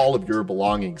keep all of your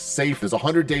belongings safe. There's a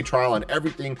 100-day trial on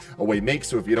everything Away makes,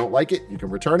 so if you don't like it, you can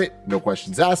return it, no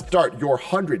questions asked. Start your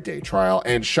 100-day trial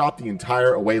and shop the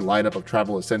entire Away lineup of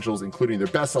travel essentials, including their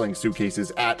best-selling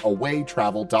suitcases, at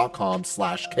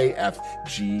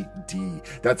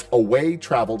awaytravel.com/KFGD. That's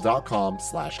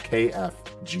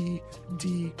awaytravel.com/KFGD.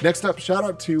 Next up, shout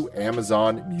out to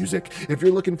Amazon Music. If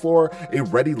you're looking for a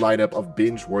ready lineup of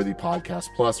binge-worthy podcasts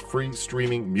plus free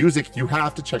streaming music, you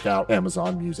have to check out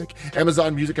Amazon Music.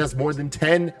 Amazon Music has more than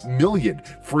 10 million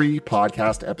free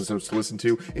podcast episodes to listen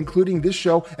to, including this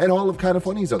show and all of Kind of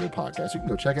Funny's other podcasts. You can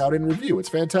go check out and review. It's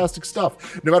fantastic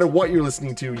stuff. No matter what you're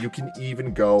listening to, you can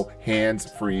even go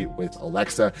hands-free with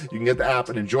Alexa. You can get the app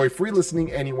and enjoy free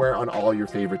listening anywhere on all your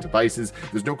favorite devices.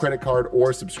 There's no credit card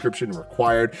or subscription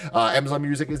required. Amazon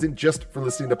Music isn't just for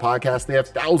listening to podcasts. They have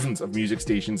thousands of music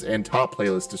stations and top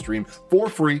playlists to stream for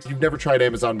free. If you've never tried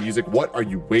Amazon Music, what are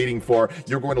you waiting for?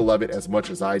 You're going to love it as much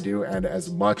as I do and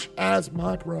as much as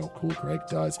my bro Cool Greg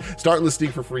does. Start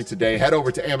listening for free today. Head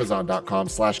over to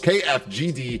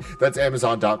amazon.com/KFGD. That's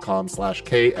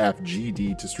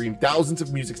amazon.com/KFGD to stream thousands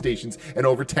of music stations and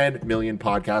over 10 million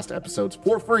podcast episodes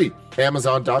for free.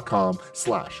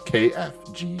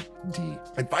 Amazon.com/KFGD.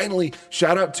 And finally,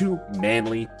 shout out to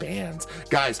Manly Bands.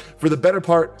 Guys, for the better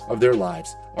part of their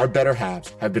lives, our better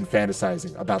halves have been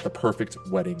fantasizing about the perfect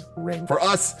wedding ring. For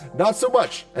us, not so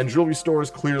much, and jewelry stores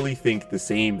clearly think the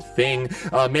same thing.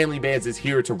 Manly Bands is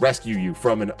here to rescue you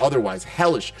from an otherwise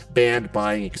hellish band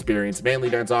buying experience. Manly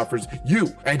Bands offers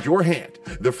you and your hand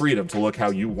the freedom to look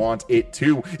how you want it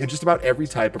to, in just about every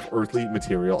type of earthly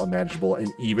material imaginable, and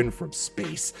even from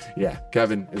space. Yeah,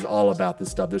 Kevin is all about this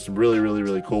stuff. There's some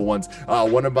really cool ones.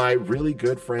 One of my really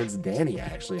good friends, Danny,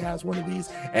 actually has one of these,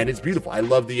 and it's beautiful. I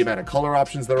love the amount of color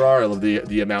options there are. I love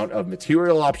the amount of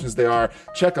material options there are.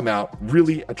 Check them out.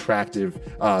 Really attractive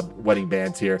wedding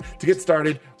bands here. To get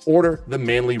started, order the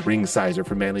Manly Ring Sizer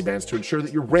from Manly Bands to ensure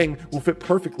that your ring will fit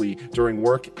perfectly during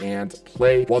work and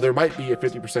play. While there might be a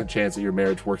 50% chance of your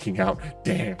marriage working out,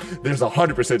 damn, there's a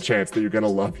 100% chance that you're going to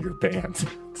love your band.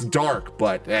 It's dark,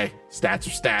 but hey, stats are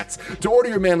stats. To order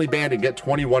your Manly Band and get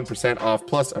 21% off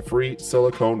plus a free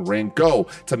silicone ring, go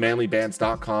to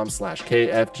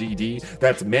manlybands.com/KFGD.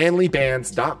 That's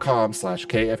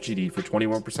manlybands.com/KFGD for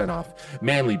 21% off.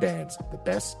 Manly Bands, the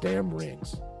best damn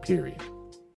rings, period.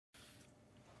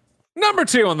 Number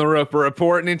 2 on the Roper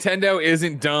Report, Nintendo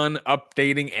isn't done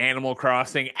updating Animal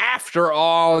Crossing. After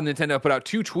all, Nintendo put out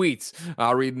 2 tweets.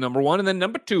 I'll read number 1 and then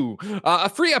number 2. A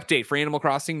free update for Animal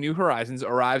Crossing New Horizons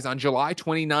arrives on July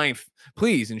 29th.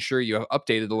 Please ensure you have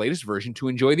updated the latest version to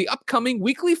enjoy the upcoming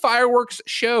weekly fireworks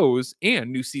shows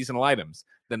and new seasonal items.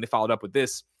 Then they followed up with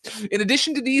this. In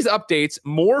addition to these updates,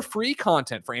 more free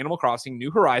content for Animal Crossing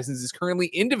New Horizons is currently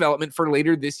in development for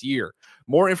later this year.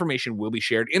 More information will be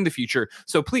shared in the future,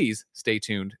 so please stay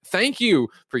tuned. Thank you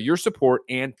for your support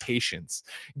and patience.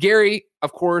 Gary,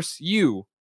 of course, you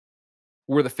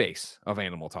were the face of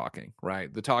Animal Talking,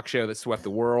 right? The talk show that swept the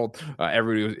world.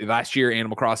 Last year,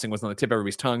 Animal Crossing was on the tip of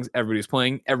everybody's tongues. Everybody was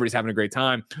playing. Everybody's having a great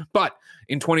time. But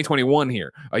in 2021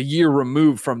 here, a year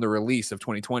removed from the release of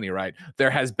 2020, right, there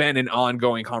has been an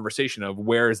ongoing conversation of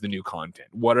where is the new content?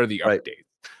 What are the updates?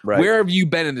 Right. Where have you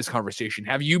been in this conversation?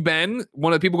 Have you been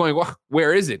one of the people going, well,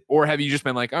 where is it? Or have you just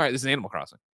been like, all right, this is Animal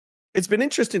Crossing? It's been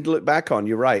interesting to look back on.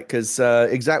 You're right, because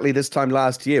exactly this time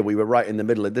last year we were right in the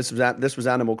middle of this was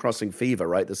Animal Crossing fever,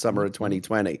 right? The summer of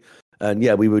 2020, and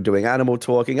yeah, we were doing Animal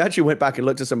Talking. I actually went back and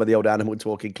looked at some of the old Animal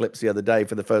Talking clips the other day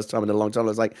for the first time in a long time. I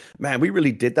was like, man, we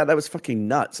really did that. That was fucking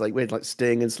nuts. Like we had like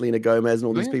Sting and Selena Gomez and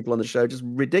all these people on the show, just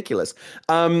ridiculous.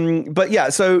 But yeah,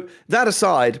 so that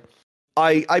aside.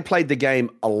 I played the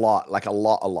game a lot.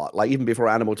 Like even before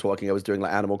Animal Talking, I was doing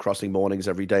like Animal Crossing mornings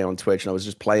every day on Twitch, and I was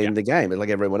just playing the game like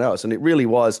everyone else. And it really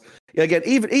was, again,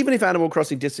 even if Animal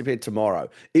Crossing disappeared tomorrow,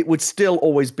 it would still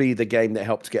always be the game that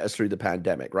helped get us through the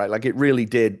pandemic, right? Like it really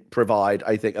did provide,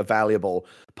 I think, a valuable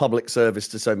public service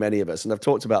to so many of us. And I've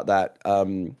talked about that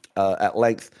at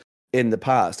length in the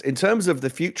past. In terms of the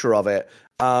future of it,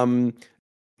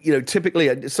 typically,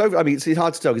 it's hard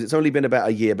to tell because it's only been about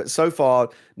a year, but so far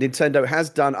Nintendo has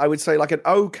done, I would say, like an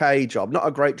okay job, not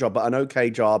a great job, but an okay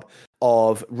job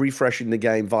of refreshing the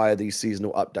game via these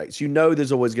seasonal updates.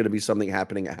 There's always going to be something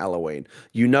happening at Halloween.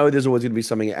 There's always going to be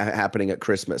something happening at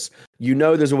Christmas.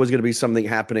 There's always going to be something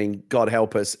happening, God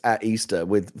help us, at Easter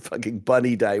with fucking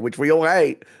Bunny Day, which we all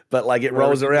hate, but like it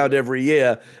rolls around every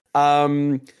year.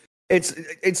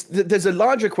 There's a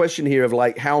larger question here of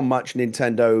like how much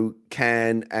Nintendo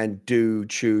can and do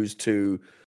choose to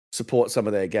support some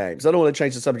of their games. I don't want to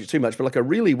change the subject too much, but like a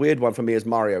really weird one for me is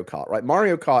Mario Kart, right?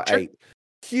 Mario Kart 8,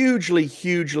 hugely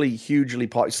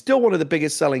popular, still one of the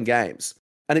biggest selling games.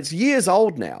 And it's years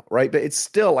old now, right? But it's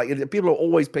still like people are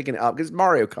always picking it up because it's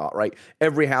Mario Kart, right?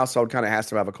 Every household kind of has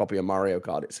to have a copy of Mario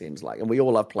Kart, it seems like, and we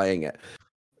all love playing it.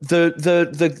 The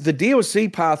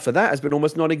DLC path for that has been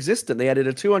almost non-existent. They added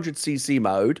a 200cc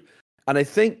mode, and I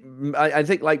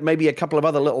think like maybe a couple of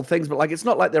other little things, but like it's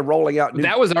not like they're rolling out new.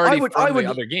 That was already from the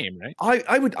other game, right?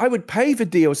 I would pay for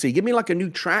DLC. Give me like a new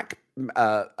track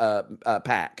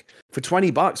pack for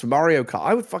 $20 for Mario Kart.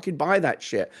 I would fucking buy that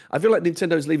shit. I feel like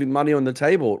Nintendo's leaving money on the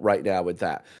table right now with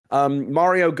that.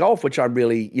 Mario Golf, which I'm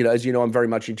really, as you know, I'm very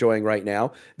much enjoying right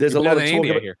now. There's a lot of talk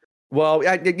about here. Well,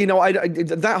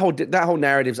 that whole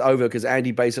narrative's over because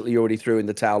Andy basically already threw in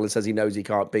the towel and says he knows he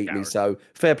can't beat me. So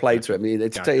fair play to him.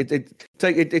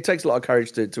 It takes a lot of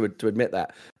courage to admit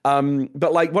that.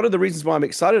 But like one of the reasons why I'm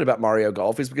excited about Mario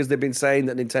Golf is because they've been saying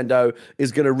that Nintendo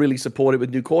is going to really support it with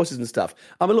new courses and stuff.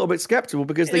 I'm a little bit skeptical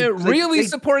because they really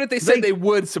support it. They said they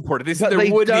would support it. They said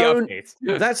there would be updates.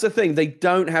 That's the thing. They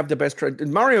don't have the best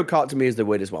Mario Kart to me is the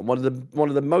weirdest one. One of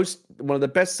the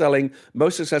best selling,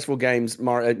 most successful games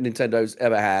Nintendo's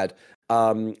ever had.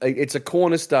 It's a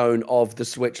cornerstone of the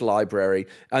Switch library,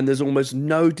 and there's almost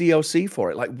no DLC for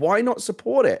it. Like, why not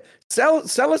support it? Sell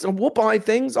us, and we'll buy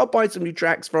things. I'll buy some new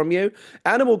tracks from you.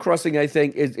 Animal Crossing, I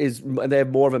think, is they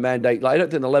have more of a mandate. Like, I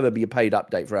don't think there'll ever be a paid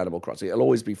update for Animal Crossing. It'll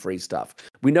always be free stuff.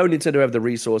 We know Nintendo have the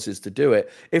resources to do it.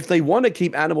 If they want to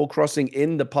keep Animal Crossing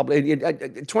in the public,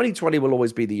 2020 will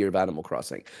always be the year of Animal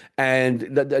Crossing, and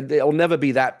it'll never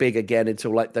be that big again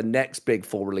until like the next big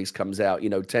full release comes out,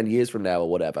 10 years from now or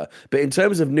whatever. But in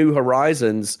terms of New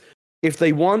Horizons, if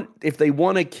they want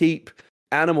to keep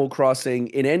Animal Crossing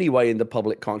in any way in the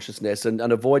public consciousness and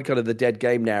avoid kind of the dead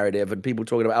game narrative and people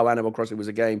talking about how Animal Crossing was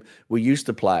a game we used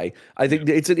to play, I think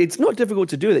it's not difficult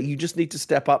to do that. You just need to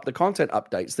step up the content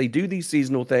updates. They do these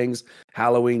seasonal things,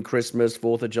 Halloween, Christmas,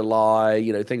 4th of July,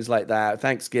 things like that,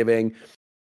 Thanksgiving.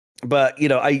 But,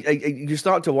 you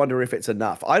start to wonder if it's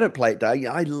enough. I don't play it.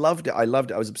 I loved it. I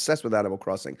was obsessed with Animal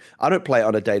Crossing. I don't play it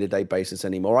on a day-to-day basis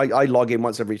anymore. I log in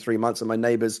once every 3 months and my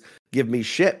neighbors give me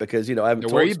shit because, I haven't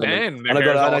talked to them. And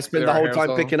I spend the whole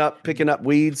time picking up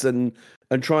weeds and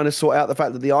trying to sort out the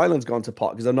fact that the island's gone to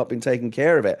pot because I've not been taking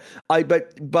care of it.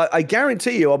 But I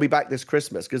guarantee you I'll be back this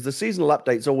Christmas because the seasonal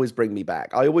updates always bring me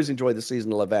back. I always enjoy the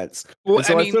seasonal events. Well, and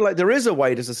so I feel like there is a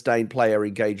way to sustain player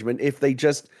engagement if they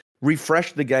just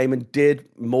refreshed the game and did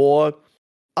more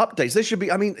updates. There should be,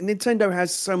 Nintendo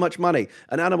has so much money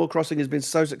and Animal Crossing has been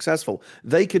so successful.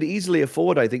 They could easily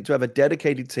afford, I think, to have a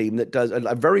dedicated team that does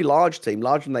a very large team,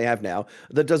 larger than they have now,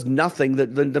 that does nothing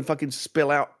than fucking spill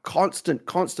out constant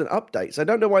updates. I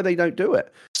don't know why they don't do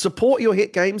it. Support your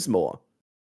hit games more.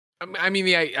 I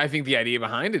think the idea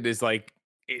behind it is like,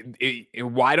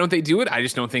 why don't they do it? I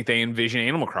just don't think they envision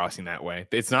Animal Crossing that way.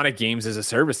 It's not a games as a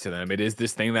service to them. It is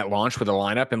this thing that launched with a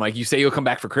lineup. And like you say, you'll come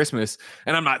back for Christmas.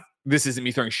 And this isn't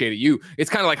me throwing shade at you. It's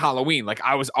kind of like Halloween. Like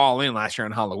I was all in last year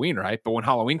on Halloween, right? But when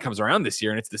Halloween comes around this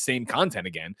year and it's the same content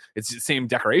again, it's the same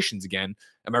decorations again,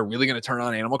 Am I really going to turn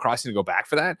on Animal Crossing to go back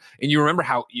for that? And you remember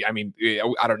how, I mean,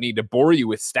 I don't need to bore you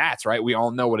with stats, right? We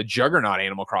all know what a juggernaut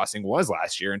Animal Crossing was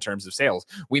last year in terms of sales.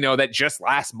 We know that just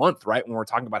last month, right, when we're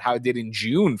talking about how it did in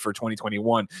June for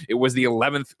 2021, it was the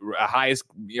 11th highest,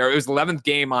 it was 11th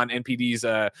game on NPD's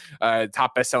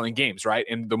top best-selling games, right?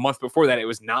 And the month before that, it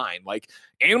was 9. Like,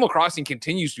 Animal Crossing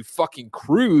continues to fucking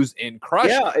cruise and crush.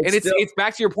 Yeah, it's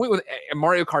back to your point with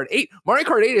Mario Kart 8. Mario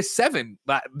Kart 8 is 7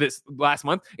 this last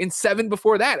month and 7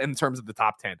 before that in terms of the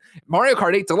top 10. Mario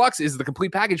Kart 8 Deluxe is the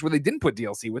complete package where they didn't put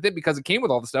DLC with it because it came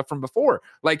with all the stuff from before.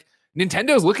 Like,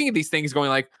 Nintendo's looking at these things going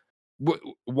like,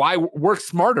 why work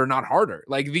smarter, not harder?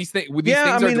 Like these things.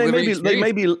 Yeah, I mean, they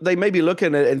may be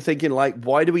looking at it and thinking like,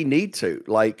 why do we need to?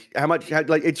 Like,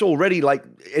 like it's already like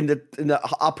in the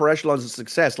upper echelons of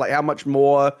success. Like, how much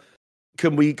more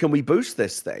can we boost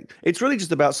this thing? It's really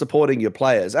just about supporting your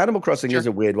players. Animal Crossing is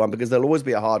a weird one because there'll always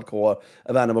be a hardcore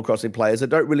of Animal Crossing players that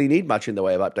don't really need much in the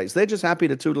way of updates. They're just happy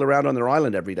to tootle around on their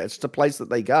island every day. It's just a place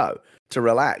that they go to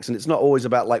relax, and it's not always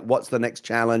about like what's the next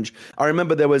challenge. I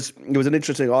remember there was an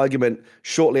interesting argument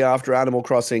shortly after Animal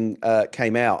Crossing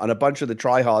came out, and a bunch of the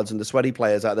tryhards and the sweaty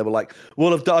players out there were like,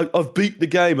 "Well, I've beat the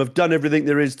game. I've done everything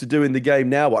there is to do in the game.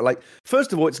 Now what?" Like,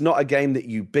 first of all, it's not a game that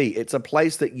you beat. It's a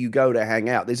place that you go to hang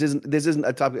out. This isn't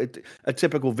a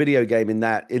typical video game in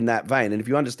that vein. And if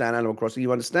you understand Animal Crossing,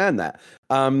 you understand that.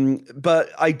 But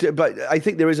I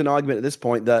think there is an argument at this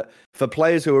point that for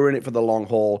players who are in it for the long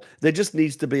haul, there just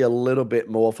needs to be a little bit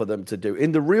more for them to do.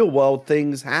 In the real world,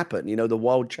 things happen. You know, the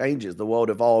world changes, the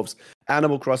world evolves.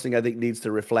 Animal Crossing, I think, needs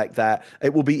to reflect that.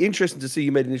 It will be interesting to see.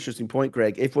 You made an interesting point,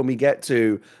 Greg. If when we get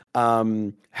to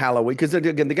Halloween, because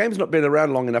again, the game's not been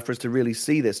around long enough for us to really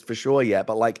see this for sure yet.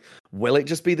 But like, will it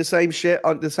just be the same shit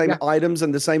on the same items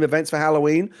and the same events for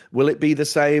Halloween? Will it be the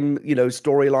same,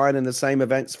 storyline and the same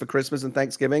events for Christmas and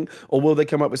Thanksgiving, or will they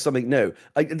come up with something new?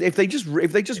 If they just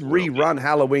rerun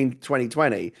Halloween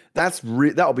 2020,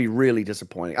 that'll be really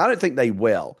disappointing. I don't think they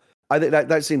will. I think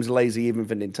that seems lazy even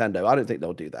for Nintendo. I don't think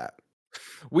they'll do that.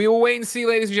 We will wait and see,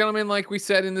 ladies and gentlemen. Like we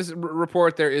said in this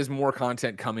report, there is more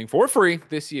content coming for free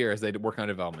this year as they work on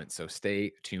development. So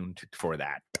stay tuned for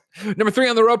that. Number 3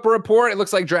 on the Roper Report, it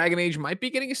looks like Dragon Age might be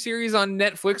getting a series on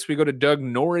Netflix. We go to Doug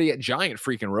Norrie at Giant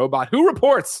Freaking Robot, who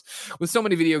reports, with so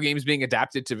many video games being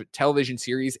adapted to television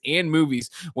series and movies,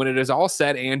 when it is all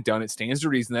said and done, it stands to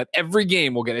reason that every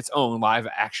game will get its own live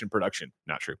action production.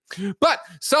 Not true. But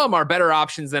some are better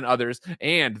options than others,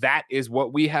 and that is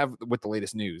what we have with the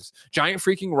latest news. Giant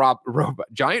Freaking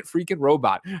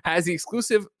Robot has the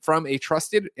exclusive from a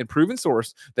trusted and proven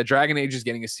source that Dragon Age is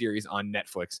getting a series on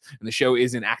Netflix, and the show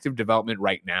is in active development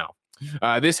right now.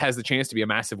 This has the chance to be a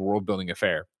massive world-building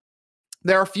affair.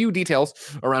 There are a few details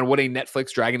around what a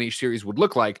Netflix Dragon Age series would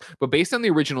look like, but based on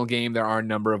the original game, there are a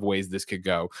number of ways this could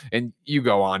go, and you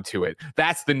go on to it.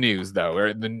 That's the news, though,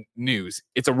 or the news.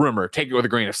 It's a rumor. Take it with a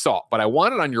grain of salt, but I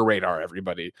want it on your radar,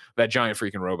 everybody, that Giant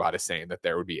Freaking Robot is saying that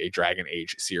there would be a Dragon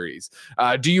Age series.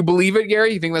 Do you believe it,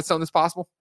 Gary? You think that's something that's possible?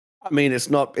 I mean, it's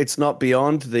not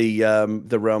beyond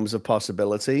the realms of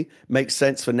possibility. Makes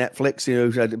sense for Netflix.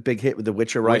 Who's had a big hit with The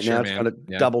Witcher right now. It's kind of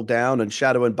doubled down, and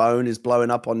Shadow and Bone is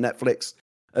blowing up on Netflix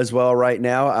as well right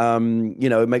now.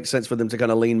 It makes sense for them to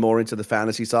kind of lean more into the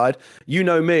fantasy side. You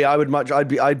know me,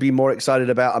 I'd be more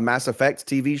excited about a Mass Effect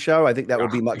TV show. I think that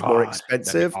would be much more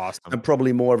expensive and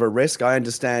probably more of a risk. I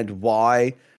understand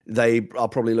why they are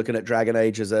probably looking at Dragon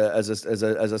Age as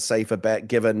a safer bet,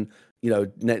 given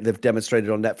they've demonstrated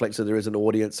on Netflix that there is an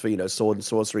audience for sword and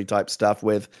sorcery type stuff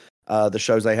with the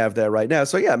shows they have there right now.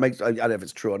 So yeah, I don't know if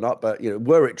it's true or not, but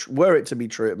were it to be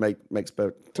true, it makes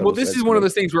total well. This sense is one of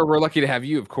those things where we're lucky to have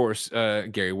you, of course,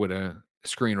 Gary Wood, a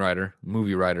screenwriter,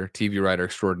 movie writer, TV writer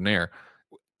extraordinaire,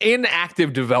 in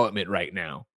active development right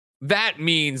now. That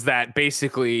means that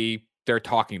basically they're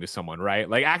talking to someone, right?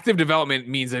 Like, active development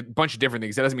means a bunch of different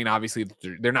things. That doesn't mean obviously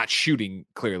they're not shooting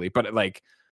clearly, but like,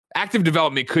 active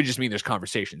development could just mean there's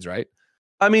conversations, right?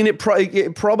 I mean, it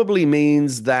probably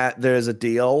means that there's a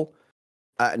deal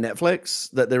at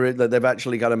Netflix that they've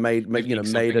actually kind of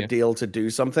made a deal to do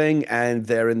something, and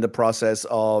they're in the process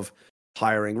of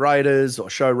hiring writers or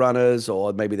showrunners,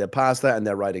 or maybe they're past that and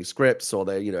they're writing scripts, or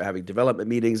they're having development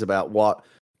meetings about what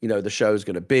the show's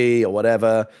going to be or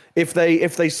whatever. If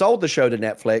they sold the show to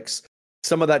Netflix,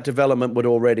 some of that development would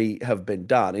already have been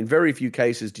done. In very few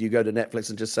cases do you go to Netflix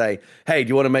and just say, hey, do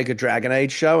you want to make a Dragon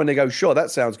Age show? And they go, sure,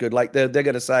 that sounds good. Like, they're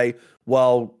going to say,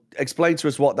 well, explain to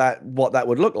us what that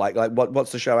would look like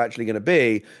what's the show actually going to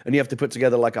be, and you have to put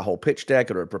together like a whole pitch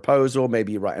deck or a proposal.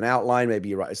 Maybe you write an outline, maybe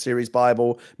you write a series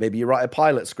bible, maybe you write a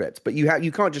pilot script. But you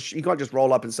can't just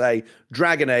roll up and say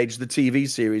Dragon Age the TV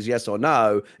series, yes or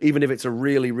no, even if it's a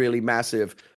really, really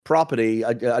massive property,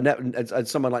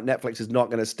 someone like Netflix is not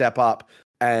going to step up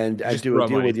and Just do throw a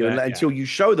deal money with you to that, until you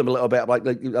show them a little bit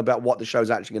about what the show's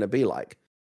actually going to be like.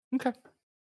 Okay.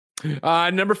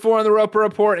 Number 4 on the Roper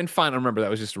Report and final. Remember, that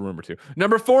was just a rumor too.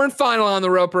 Number 4 and final on the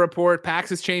Roper Report.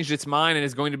 PAX has changed its mind and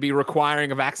is going to be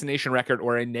requiring a vaccination record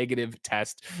or a negative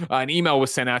test. An email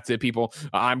was sent out to people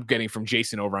I'm getting from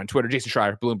Jason over on Twitter. Jason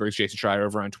Schreier, Bloomberg's Jason Schreier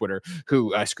over on Twitter,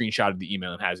 who screenshotted the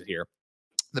email and has it here.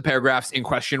 The paragraphs in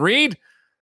question read,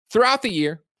 throughout the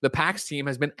year, the PAX team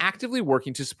has been actively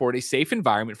working to support a safe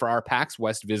environment for our PAX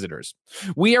West visitors.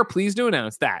 We are pleased to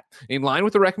announce that, in line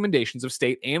with the recommendations of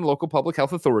state and local public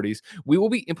health authorities, we will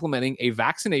be implementing a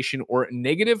vaccination or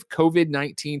negative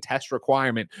COVID-19 test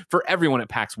requirement for everyone at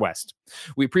PAX West.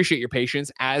 We appreciate your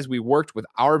patience as we worked with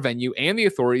our venue and the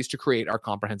authorities to create our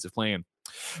comprehensive plan.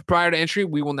 Prior to entry,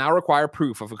 we will now require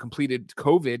proof of a completed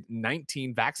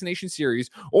COVID-19 vaccination series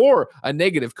or a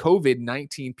negative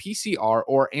COVID-19 PCR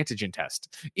or antigen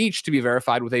test, each to be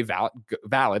verified with a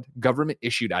valid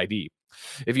government-issued ID.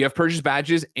 If you have purchased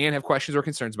badges and have questions or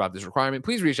concerns about this requirement,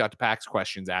 please reach out to PAX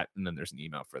questions at, and then there's an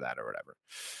email for that or whatever.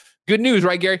 Good news,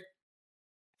 right, Gary?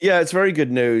 Yeah, it's very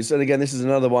good news. And again, this is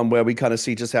another one where we kind of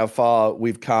see just how far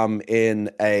we've come in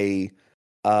a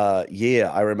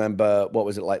year. I remember, what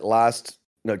was it like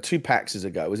 2 PAXs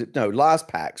ago? Last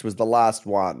PAX was the last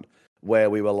one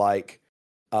where we were like,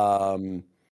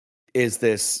 is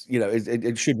this,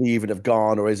 it should we even have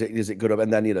gone, or is it good?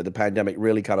 And then, the pandemic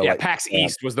really kind of PAX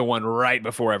East was the one right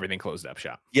before everything closed up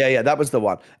shop. Yeah, that was the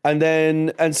one.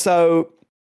 And so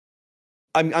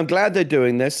I'm glad they're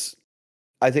doing this.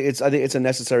 I think it's a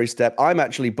necessary step. I'm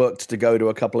actually booked to go to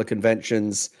a couple of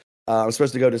conventions. I'm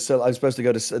supposed to go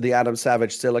to the Adam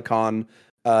Savage Silicon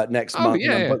next month.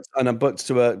 Yeah, and I'm booked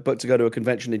to go to a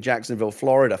convention in Jacksonville,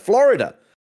 Florida,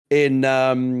 in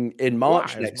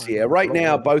March next year. Right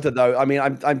now, both of those. I mean,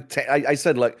 I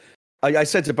said, look, I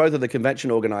said to both of the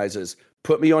convention organizers,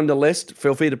 put me on the list.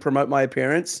 Feel free to promote my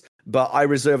appearance, but I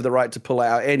reserve the right to pull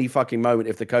out any fucking moment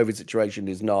if the COVID situation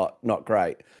is not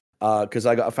great. Because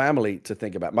I got a family to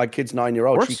think about. My kid's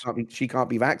 9-year-old. She can't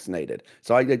be vaccinated.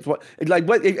 So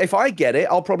if I get it,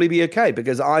 I'll probably be okay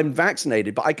because I'm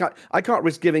vaccinated. But I can't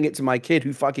risk giving it to my kid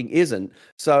who fucking isn't.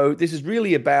 So this is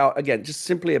really about, again, just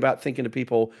simply about thinking of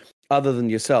people other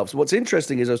than yourselves. What's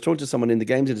interesting is I was talking to someone in the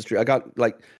games industry. I can't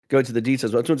go into the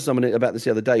details, but I was talking to someone about this the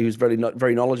other day who's very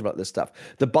knowledgeable about this stuff.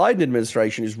 The Biden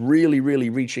administration is really, really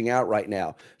reaching out right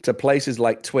now to places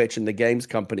like Twitch and the games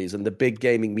companies and the big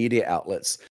gaming media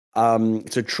outlets.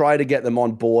 To try to get them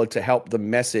on board to help them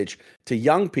message to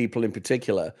young people in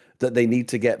particular that they need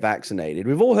to get vaccinated.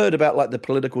 We've all heard about the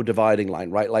political dividing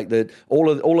line, right? All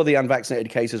of the unvaccinated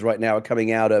cases right now are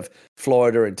coming out of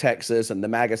Florida and Texas and the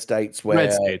MAGA states, where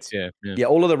red states, yeah,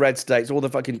 all of the red states, all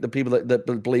the people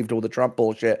that believed all the Trump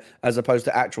bullshit as opposed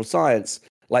to actual science.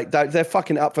 They're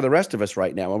fucking up for the rest of us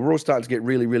right now, and we're all starting to get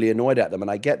really, really annoyed at them, and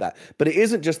I get that. But it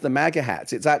isn't just the MAGA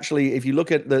hats. It's actually, if you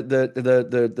look at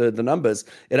the numbers,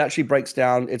 it actually breaks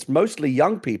down. It's mostly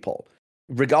young people,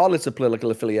 regardless of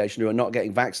political affiliation, who are not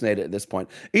getting vaccinated at this point.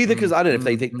 Either because I don't know if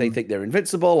they think they're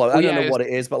invincible, or I don't know what it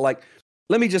is, but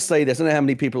let me just say this. I don't know how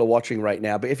many people are watching right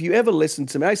now, but if you ever listen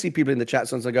to me, I see people in the chat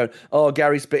sometimes going, oh,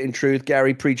 Gary spitting truth,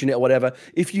 Gary preaching it, or whatever.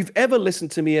 If you've ever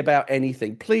listened to me about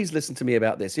anything, please listen to me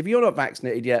about this. If you're not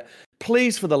vaccinated yet,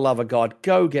 please, for the love of God,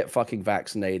 go get fucking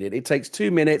vaccinated. It takes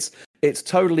 2 minutes. It's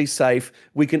totally safe.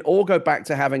 We can all go back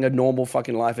to having a normal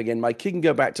fucking life again. My kid can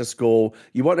go back to school.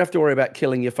 You won't have to worry about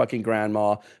killing your fucking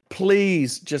grandma.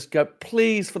 Please, just go.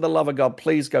 Please, for the love of God,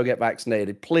 please go get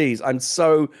vaccinated. Please. I'm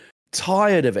so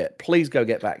tired of it. Please go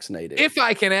get vaccinated. If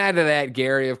I can add to that,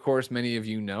 Gary, of course, many of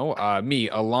you know, me,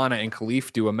 Alana, and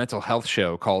Khalif do a mental health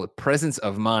show called Presence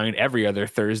of Mind every other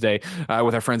Thursday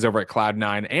with our friends over at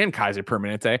Cloud9 and Kaiser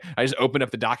Permanente. I just opened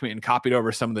up the document and copied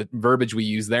over some of the verbiage we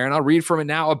use there, and I'll read from it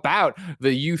now about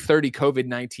the U30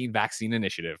 COVID-19 vaccine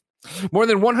initiative. More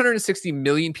than 160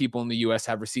 million people in the U.S.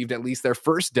 have received at least their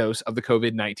first dose of the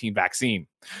COVID-19 vaccine.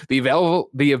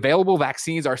 The available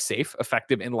vaccines are safe,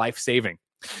 effective, and life-saving.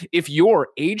 If you're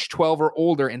age 12 or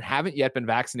older and haven't yet been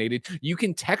vaccinated, you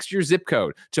can text your zip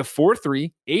code to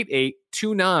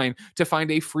 438829 to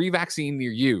find a free vaccine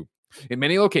near you. In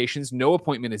many locations, no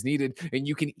appointment is needed, and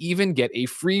you can even get a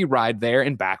free ride there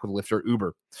and back with Lyft or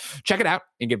Uber. Check it out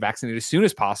and get vaccinated as soon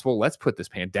as possible. Let's put this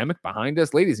pandemic behind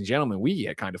us. Ladies and gentlemen, we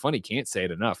get kind of funny. Can't say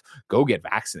it enough. Go get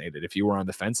vaccinated. If you were on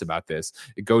the fence about this,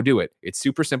 go do it. It's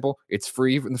super simple. It's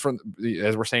free from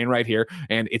as we're saying right here,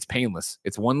 and it's painless.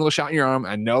 It's one little shot in your arm.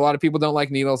 I know a lot of people don't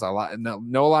like needles.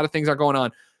 Know a lot of things are going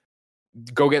on.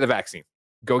 Go get the vaccine.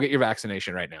 Go get your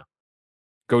vaccination right now.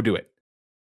 Go do it.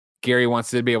 Gary wants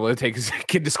to be able to take his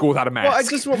kid to school without a mask. Well, I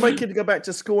just want my kid to go back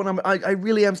to school, and I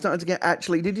really am starting to get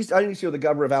actually. I only saw the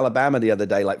governor of Alabama the other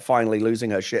day, like finally losing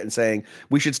her shit and saying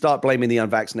we should start blaming the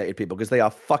unvaccinated people because they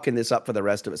are fucking this up for the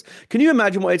rest of us. Can you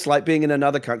imagine what it's like being in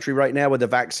another country right now where the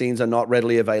vaccines are not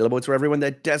readily available to everyone?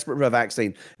 They're desperate for a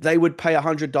vaccine. They would pay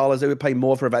 $100. They would pay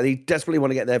more for a vaccine. They desperately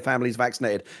want to get their families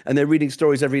vaccinated, and they're reading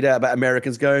stories every day about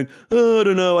Americans going, "Oh, I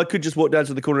don't know. I could just walk down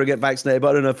to the corner and get vaccinated, but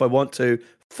I don't know if I want to."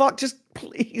 Fuck, just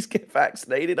please get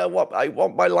vaccinated. I want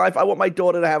my life. I want my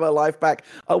daughter to have her life back.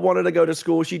 I want her to go to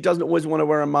school. She doesn't always want to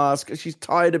wear a mask. She's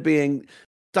tired of being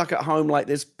stuck at home like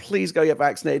this. Please go get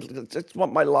vaccinated. I just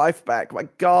want my life back. My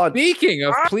God. Speaking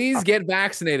of please get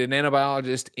vaccinated,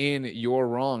 nanobiologist in You're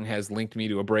Wrong has linked me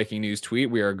to a breaking news tweet.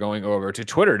 We are going over to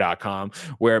twitter.com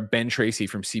where Ben Tracy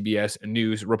from CBS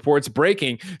News reports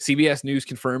breaking. CBS News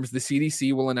confirms the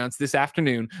CDC will announce this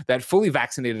afternoon that fully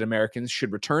vaccinated Americans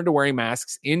should return to wearing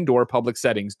masks indoor public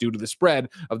settings due to the spread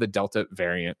of the Delta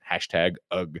variant.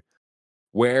 #UGH.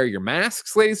 Wear your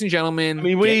masks, ladies and gentlemen. I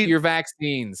mean, get your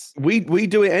vaccines. We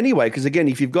do it anyway, because again,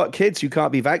 if you've got kids who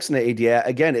can't be vaccinated yet,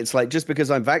 again, it's like just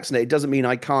because I'm vaccinated doesn't mean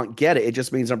I can't get it. It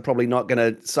just means I'm probably not going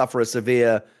to suffer a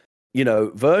severe,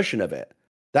 version of it.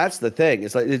 That's the thing.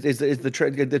 It's like is the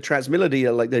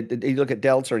transmissibility, like you look at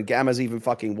Delta and Gamma's even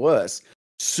fucking worse.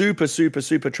 Super, super,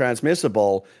 super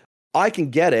transmissible. I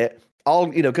can get it.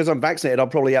 Because I'm vaccinated, I'll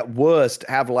probably at worst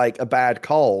have like a bad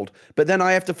cold, but then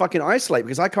I have to fucking isolate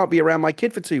because I can't be around my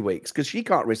kid for 2 weeks because she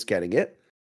can't risk getting it.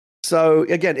 So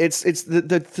again, it's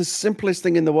the simplest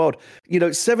thing in the world.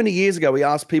 70 years ago, we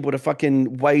asked people to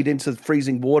fucking wade into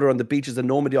freezing water on the beaches of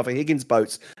Normandy off of Higgins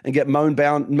boats and get mown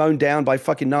down by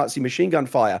fucking Nazi machine gun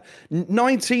fire.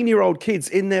 19-year-old kids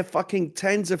in their fucking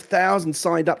tens of thousands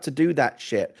signed up to do that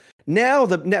shit. Now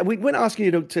we weren't asking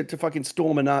you to fucking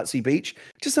storm a Nazi beach,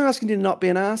 just asking you to not be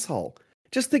an asshole.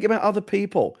 Just think about other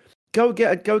people. Go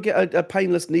get a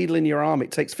painless needle in your arm.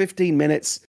 It takes 15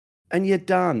 minutes and you're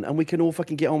done. And we can all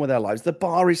fucking get on with our lives. The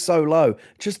bar is so low.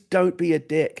 Just don't be a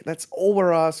dick. That's all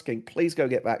we're asking. Please go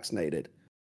get vaccinated.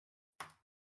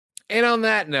 And on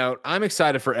that note, I'm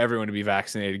excited for everyone to be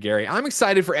vaccinated, Gary. I'm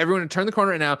excited for everyone to turn the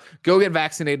corner right now, go get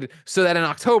vaccinated, so that in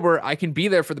October, I can be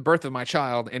there for the birth of my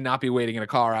child and not be waiting in a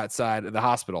car outside of the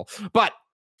hospital. But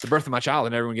the birth of my child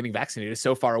and everyone getting vaccinated is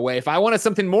so far away. If I wanted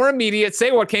something more immediate,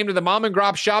 say what came to the mom and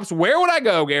grop shops, where would I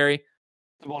go, Gary?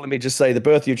 Well, let me just say, the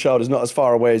birth of your child is not as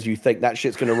far away as you think. That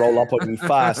shit's going to roll up on you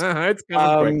fast. It's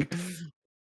coming quick.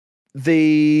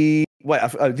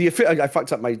 I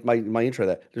fucked up my intro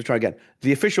there. Just try again.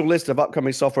 The official list of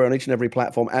upcoming software on each and every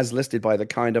platform, as listed by the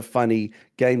kind of funny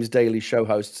Games Daily show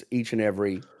hosts each and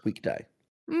every weekday.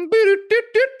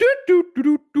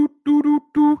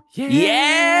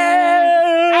 Yeah!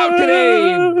 Out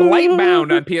today,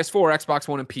 Blightbound on PS4, Xbox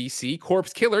One, and PC.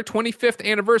 Corpse Killer 25th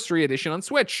Anniversary Edition on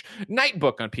Switch.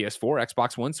 Nightbook on PS4,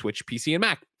 Xbox One, Switch, PC, and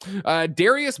Mac.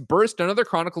 Darius Burst, Another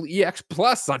Chronicle EX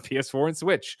Plus on PS4 and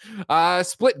Switch.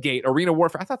 Splitgate, Arena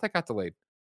Warfare. I thought that got delayed.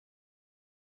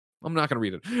 I'm not going to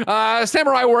read it.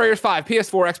 Samurai Warriors 5,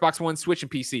 PS4, Xbox One, Switch,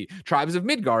 and PC. Tribes of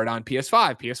Midgard on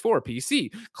PS5, PS4,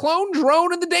 PC. Clone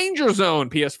Drone in the Danger Zone,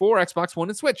 PS4, Xbox One,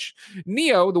 and Switch.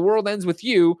 Neo, The World Ends With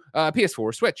You,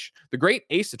 PS4, Switch. The Great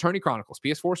Ace Attorney Chronicles,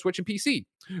 PS4, Switch, and PC.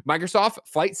 Microsoft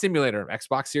Flight Simulator,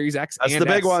 Xbox Series X That's and the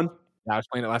big S. one. I was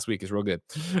playing it last week. It's real good.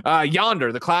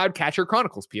 Yonder, The Cloud Catcher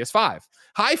Chronicles, PS5.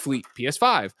 High Fleet,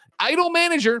 PS5. Idle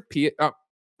Manager,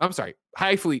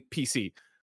 High Fleet, PC.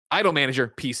 Idle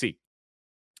Manager, PC,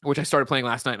 which I started playing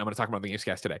last night, and I'm going to talk about the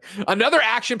Gamescast today. Another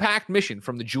action-packed mission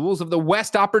from the Jewels of the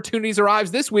West Opportunities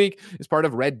arrives this week as part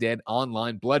of Red Dead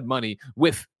Online Blood Money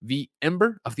with the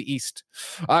Ember of the East.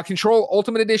 Control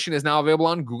Ultimate Edition is now available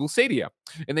on Google Stadia.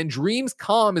 And then Dreams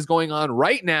Calm is going on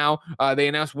right now. They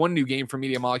announced one new game from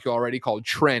Media Molecule already called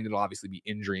Trend. It'll obviously be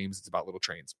in Dreams. It's about little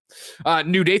trains.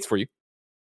 New dates for you.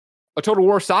 A Total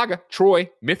War Saga, Troy,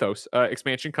 Mythos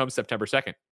expansion comes September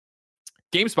 2nd.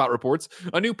 GameSpot reports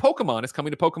a new Pokemon is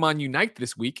coming to Pokemon Unite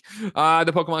this week.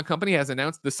 The Pokemon Company has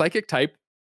announced the psychic type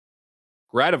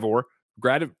Gardevoir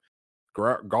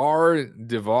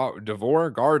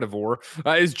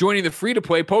is joining the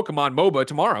free-to-play Pokemon MOBA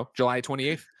tomorrow, July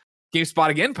 28th. GameSpot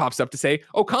again pops up to say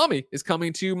Okami is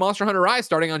coming to Monster Hunter Rise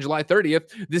starting on July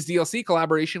 30th. This DLC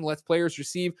collaboration lets players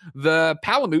receive the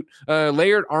Palamute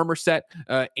layered armor set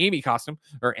Ami costume,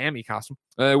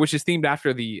 which is themed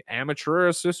after the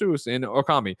Amaterasu in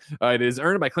Okami. It is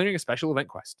earned by clearing a special event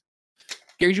quest.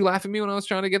 Gary, did you laugh at me when I was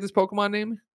trying to get this Pokemon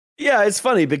name? Yeah, it's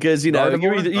funny because you're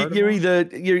Gardevoir? either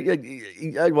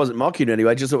I wasn't mocking you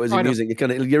anyway. I just thought it was amusing.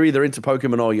 You're either into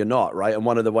Pokemon or you're not, right? And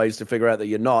one of the ways to figure out that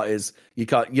you're not is you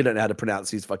don't know how to pronounce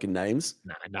these fucking names.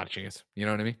 Nah, not a chance. You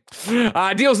know what I mean?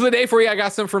 Deals of the day for you. I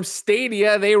got some from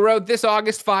Stadia. They wrote this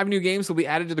August 5 new games will be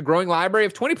added to the growing library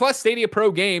of 20 plus Stadia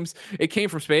Pro games. It came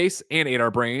from space and ate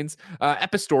our brains.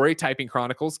 Epistory, Typing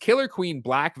Chronicles, Killer Queen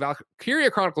Black,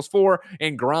 Valkyria Chronicles 4,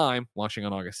 and Grime launching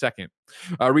on August 2nd.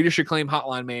 Readers should claim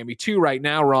Hotline Miami 2 right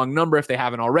now. Wrong number if they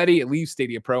haven't already. It leaves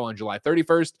Stadia Pro on July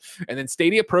 31st. And then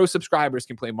Stadia Pro subscribers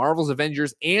can play Marvel's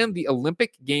Avengers and the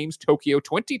Olympic Games Tokyo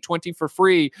 2020 for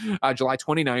free July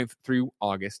 29th through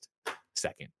August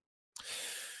 2nd.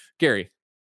 Gary,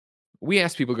 we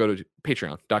asked people to go to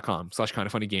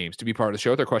patreon.com/kindoffunnygames to be part of the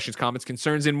show with their questions, comments,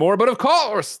 concerns, and more. But of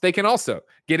course, they can also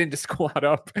get into Squad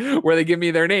Up, where they give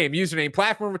me their name, username,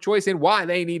 platform of choice, and why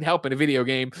they need help in a video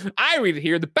game. I read it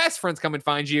here. The best friends come and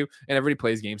find you, and everybody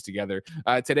plays games together.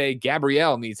 Today,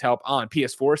 Gabrielle needs help on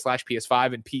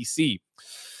PS4/PS5 and PC.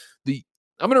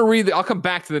 I'm going to read I'll come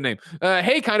back to the name.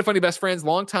 Hey, kind of funny best friends,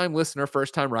 long-time listener,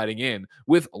 first time writing in.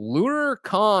 With Lunar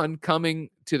Con coming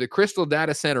to the Crystal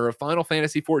Data Center of Final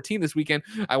Fantasy XIV this weekend,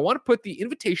 I want to put the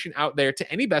invitation out there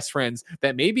to any best friends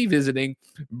that may be visiting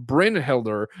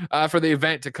Brynhilder for the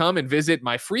event to come and visit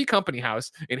my free company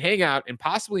house and hang out and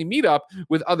possibly meet up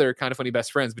with other kind of funny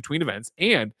best friends between events.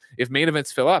 And if main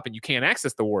events fill up and you can't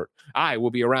access the ward, I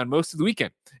will be around most of the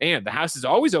weekend. And the house is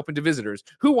always open to visitors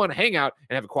who want to hang out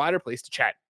and have a quieter place to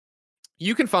chat.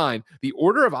 You can find the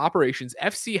Order of Operations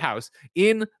FC house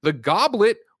in the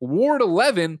Goblet, Ward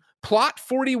 11, Plot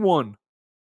 41.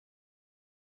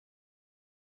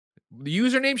 The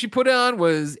username she put on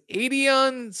was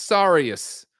Adion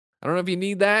Sarius. I don't know if you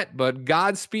need that, but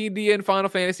Godspeed to you in Final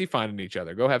Fantasy finding each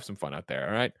other. Go have some fun out there,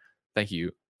 all right? Thank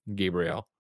you, Gabrielle.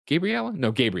 Gabriella?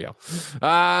 No, Gabriel.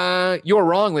 You're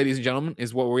wrong, ladies and gentlemen,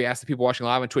 is what we ask the people watching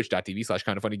live on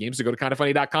twitch.tv/kindoffunnygames to go to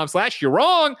kindoffunny.com/you're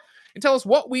wrong and tell us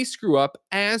what we screw up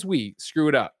as we screw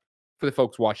it up. For the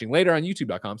folks watching later on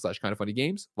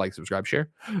youtube.com/kindoffunnygames, like, subscribe, share,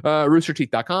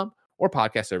 roosterteeth.com, or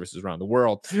podcast services around the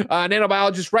world.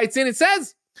 Nanobiologist writes in and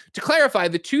says, to clarify,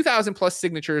 the 2,000 plus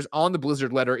signatures on the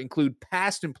Blizzard letter include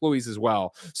past employees as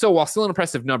well. So while still an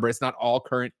impressive number, it's not all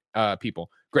current people.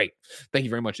 Great. Thank you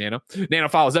very much, Nano. Nano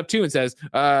follows up too and says,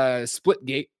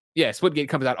 Splitgate. Yeah, Splitgate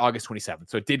comes out August 27th,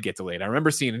 so it did get delayed. I remember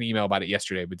seeing an email about it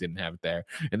yesterday, but didn't have it there.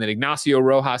 And then Ignacio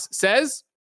Rojas says,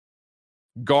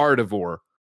 Gardevoir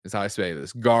is how I say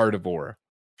this. Gardevoir.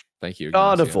 Thank you,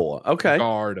 Ignacio. Gardevoir. Okay.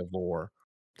 Gardevoir.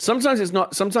 Sometimes it's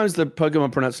not. Sometimes the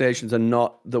Pokemon pronunciations are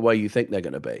not the way you think they're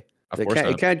going to be.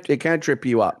 It can trip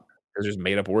you up. There's just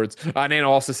made up words. Nano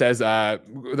also says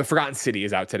The Forgotten City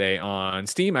is out today on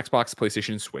Steam, Xbox,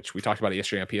 PlayStation, Switch. We talked about it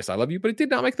yesterday on PS I Love You, but it did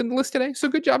not make the list today. So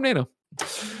good job, Nano.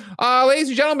 Ladies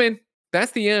and gentlemen,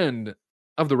 that's the end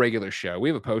of the regular show. We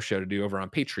have a post show to do over on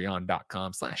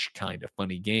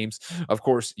patreon.com/kindoffunnygames. Of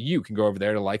course, you can go over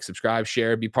there to like, subscribe,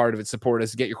 share, be part of it, support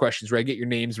us, get your questions read, get your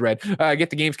names read, get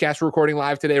the Gamescast we're recording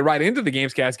live today right into the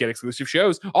Gamescast, get exclusive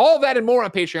shows, all that and more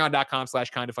on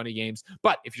patreon.com/kindoffunnygames.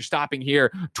 But if you're stopping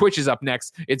here, Twitch is up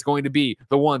next. It's going to be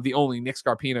the one, the only Nick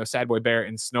Scarpino, Sad Boy Bear,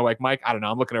 and Snow White Mike. I don't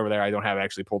know. I'm looking over there. I don't have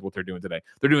actually pulled what they're doing today.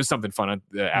 They're doing something fun on,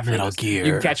 after Metal this. Gear.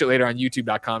 You can catch it later on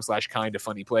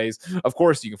youtube.com/kindoffunnyplays. Of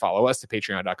course, you can follow us to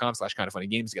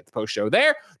patreon.com/kindoffunnygames to get the post show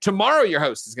there. Tomorrow, your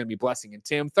host is going to be Blessing and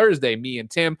Tim. Thursday, me and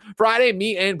Tim. Friday,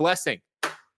 me and Blessing.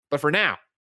 But for now,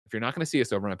 if you're not going to see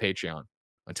us over on Patreon,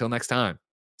 until next time,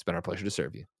 it's been our pleasure to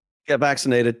serve you. Get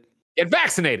vaccinated. Get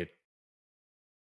vaccinated.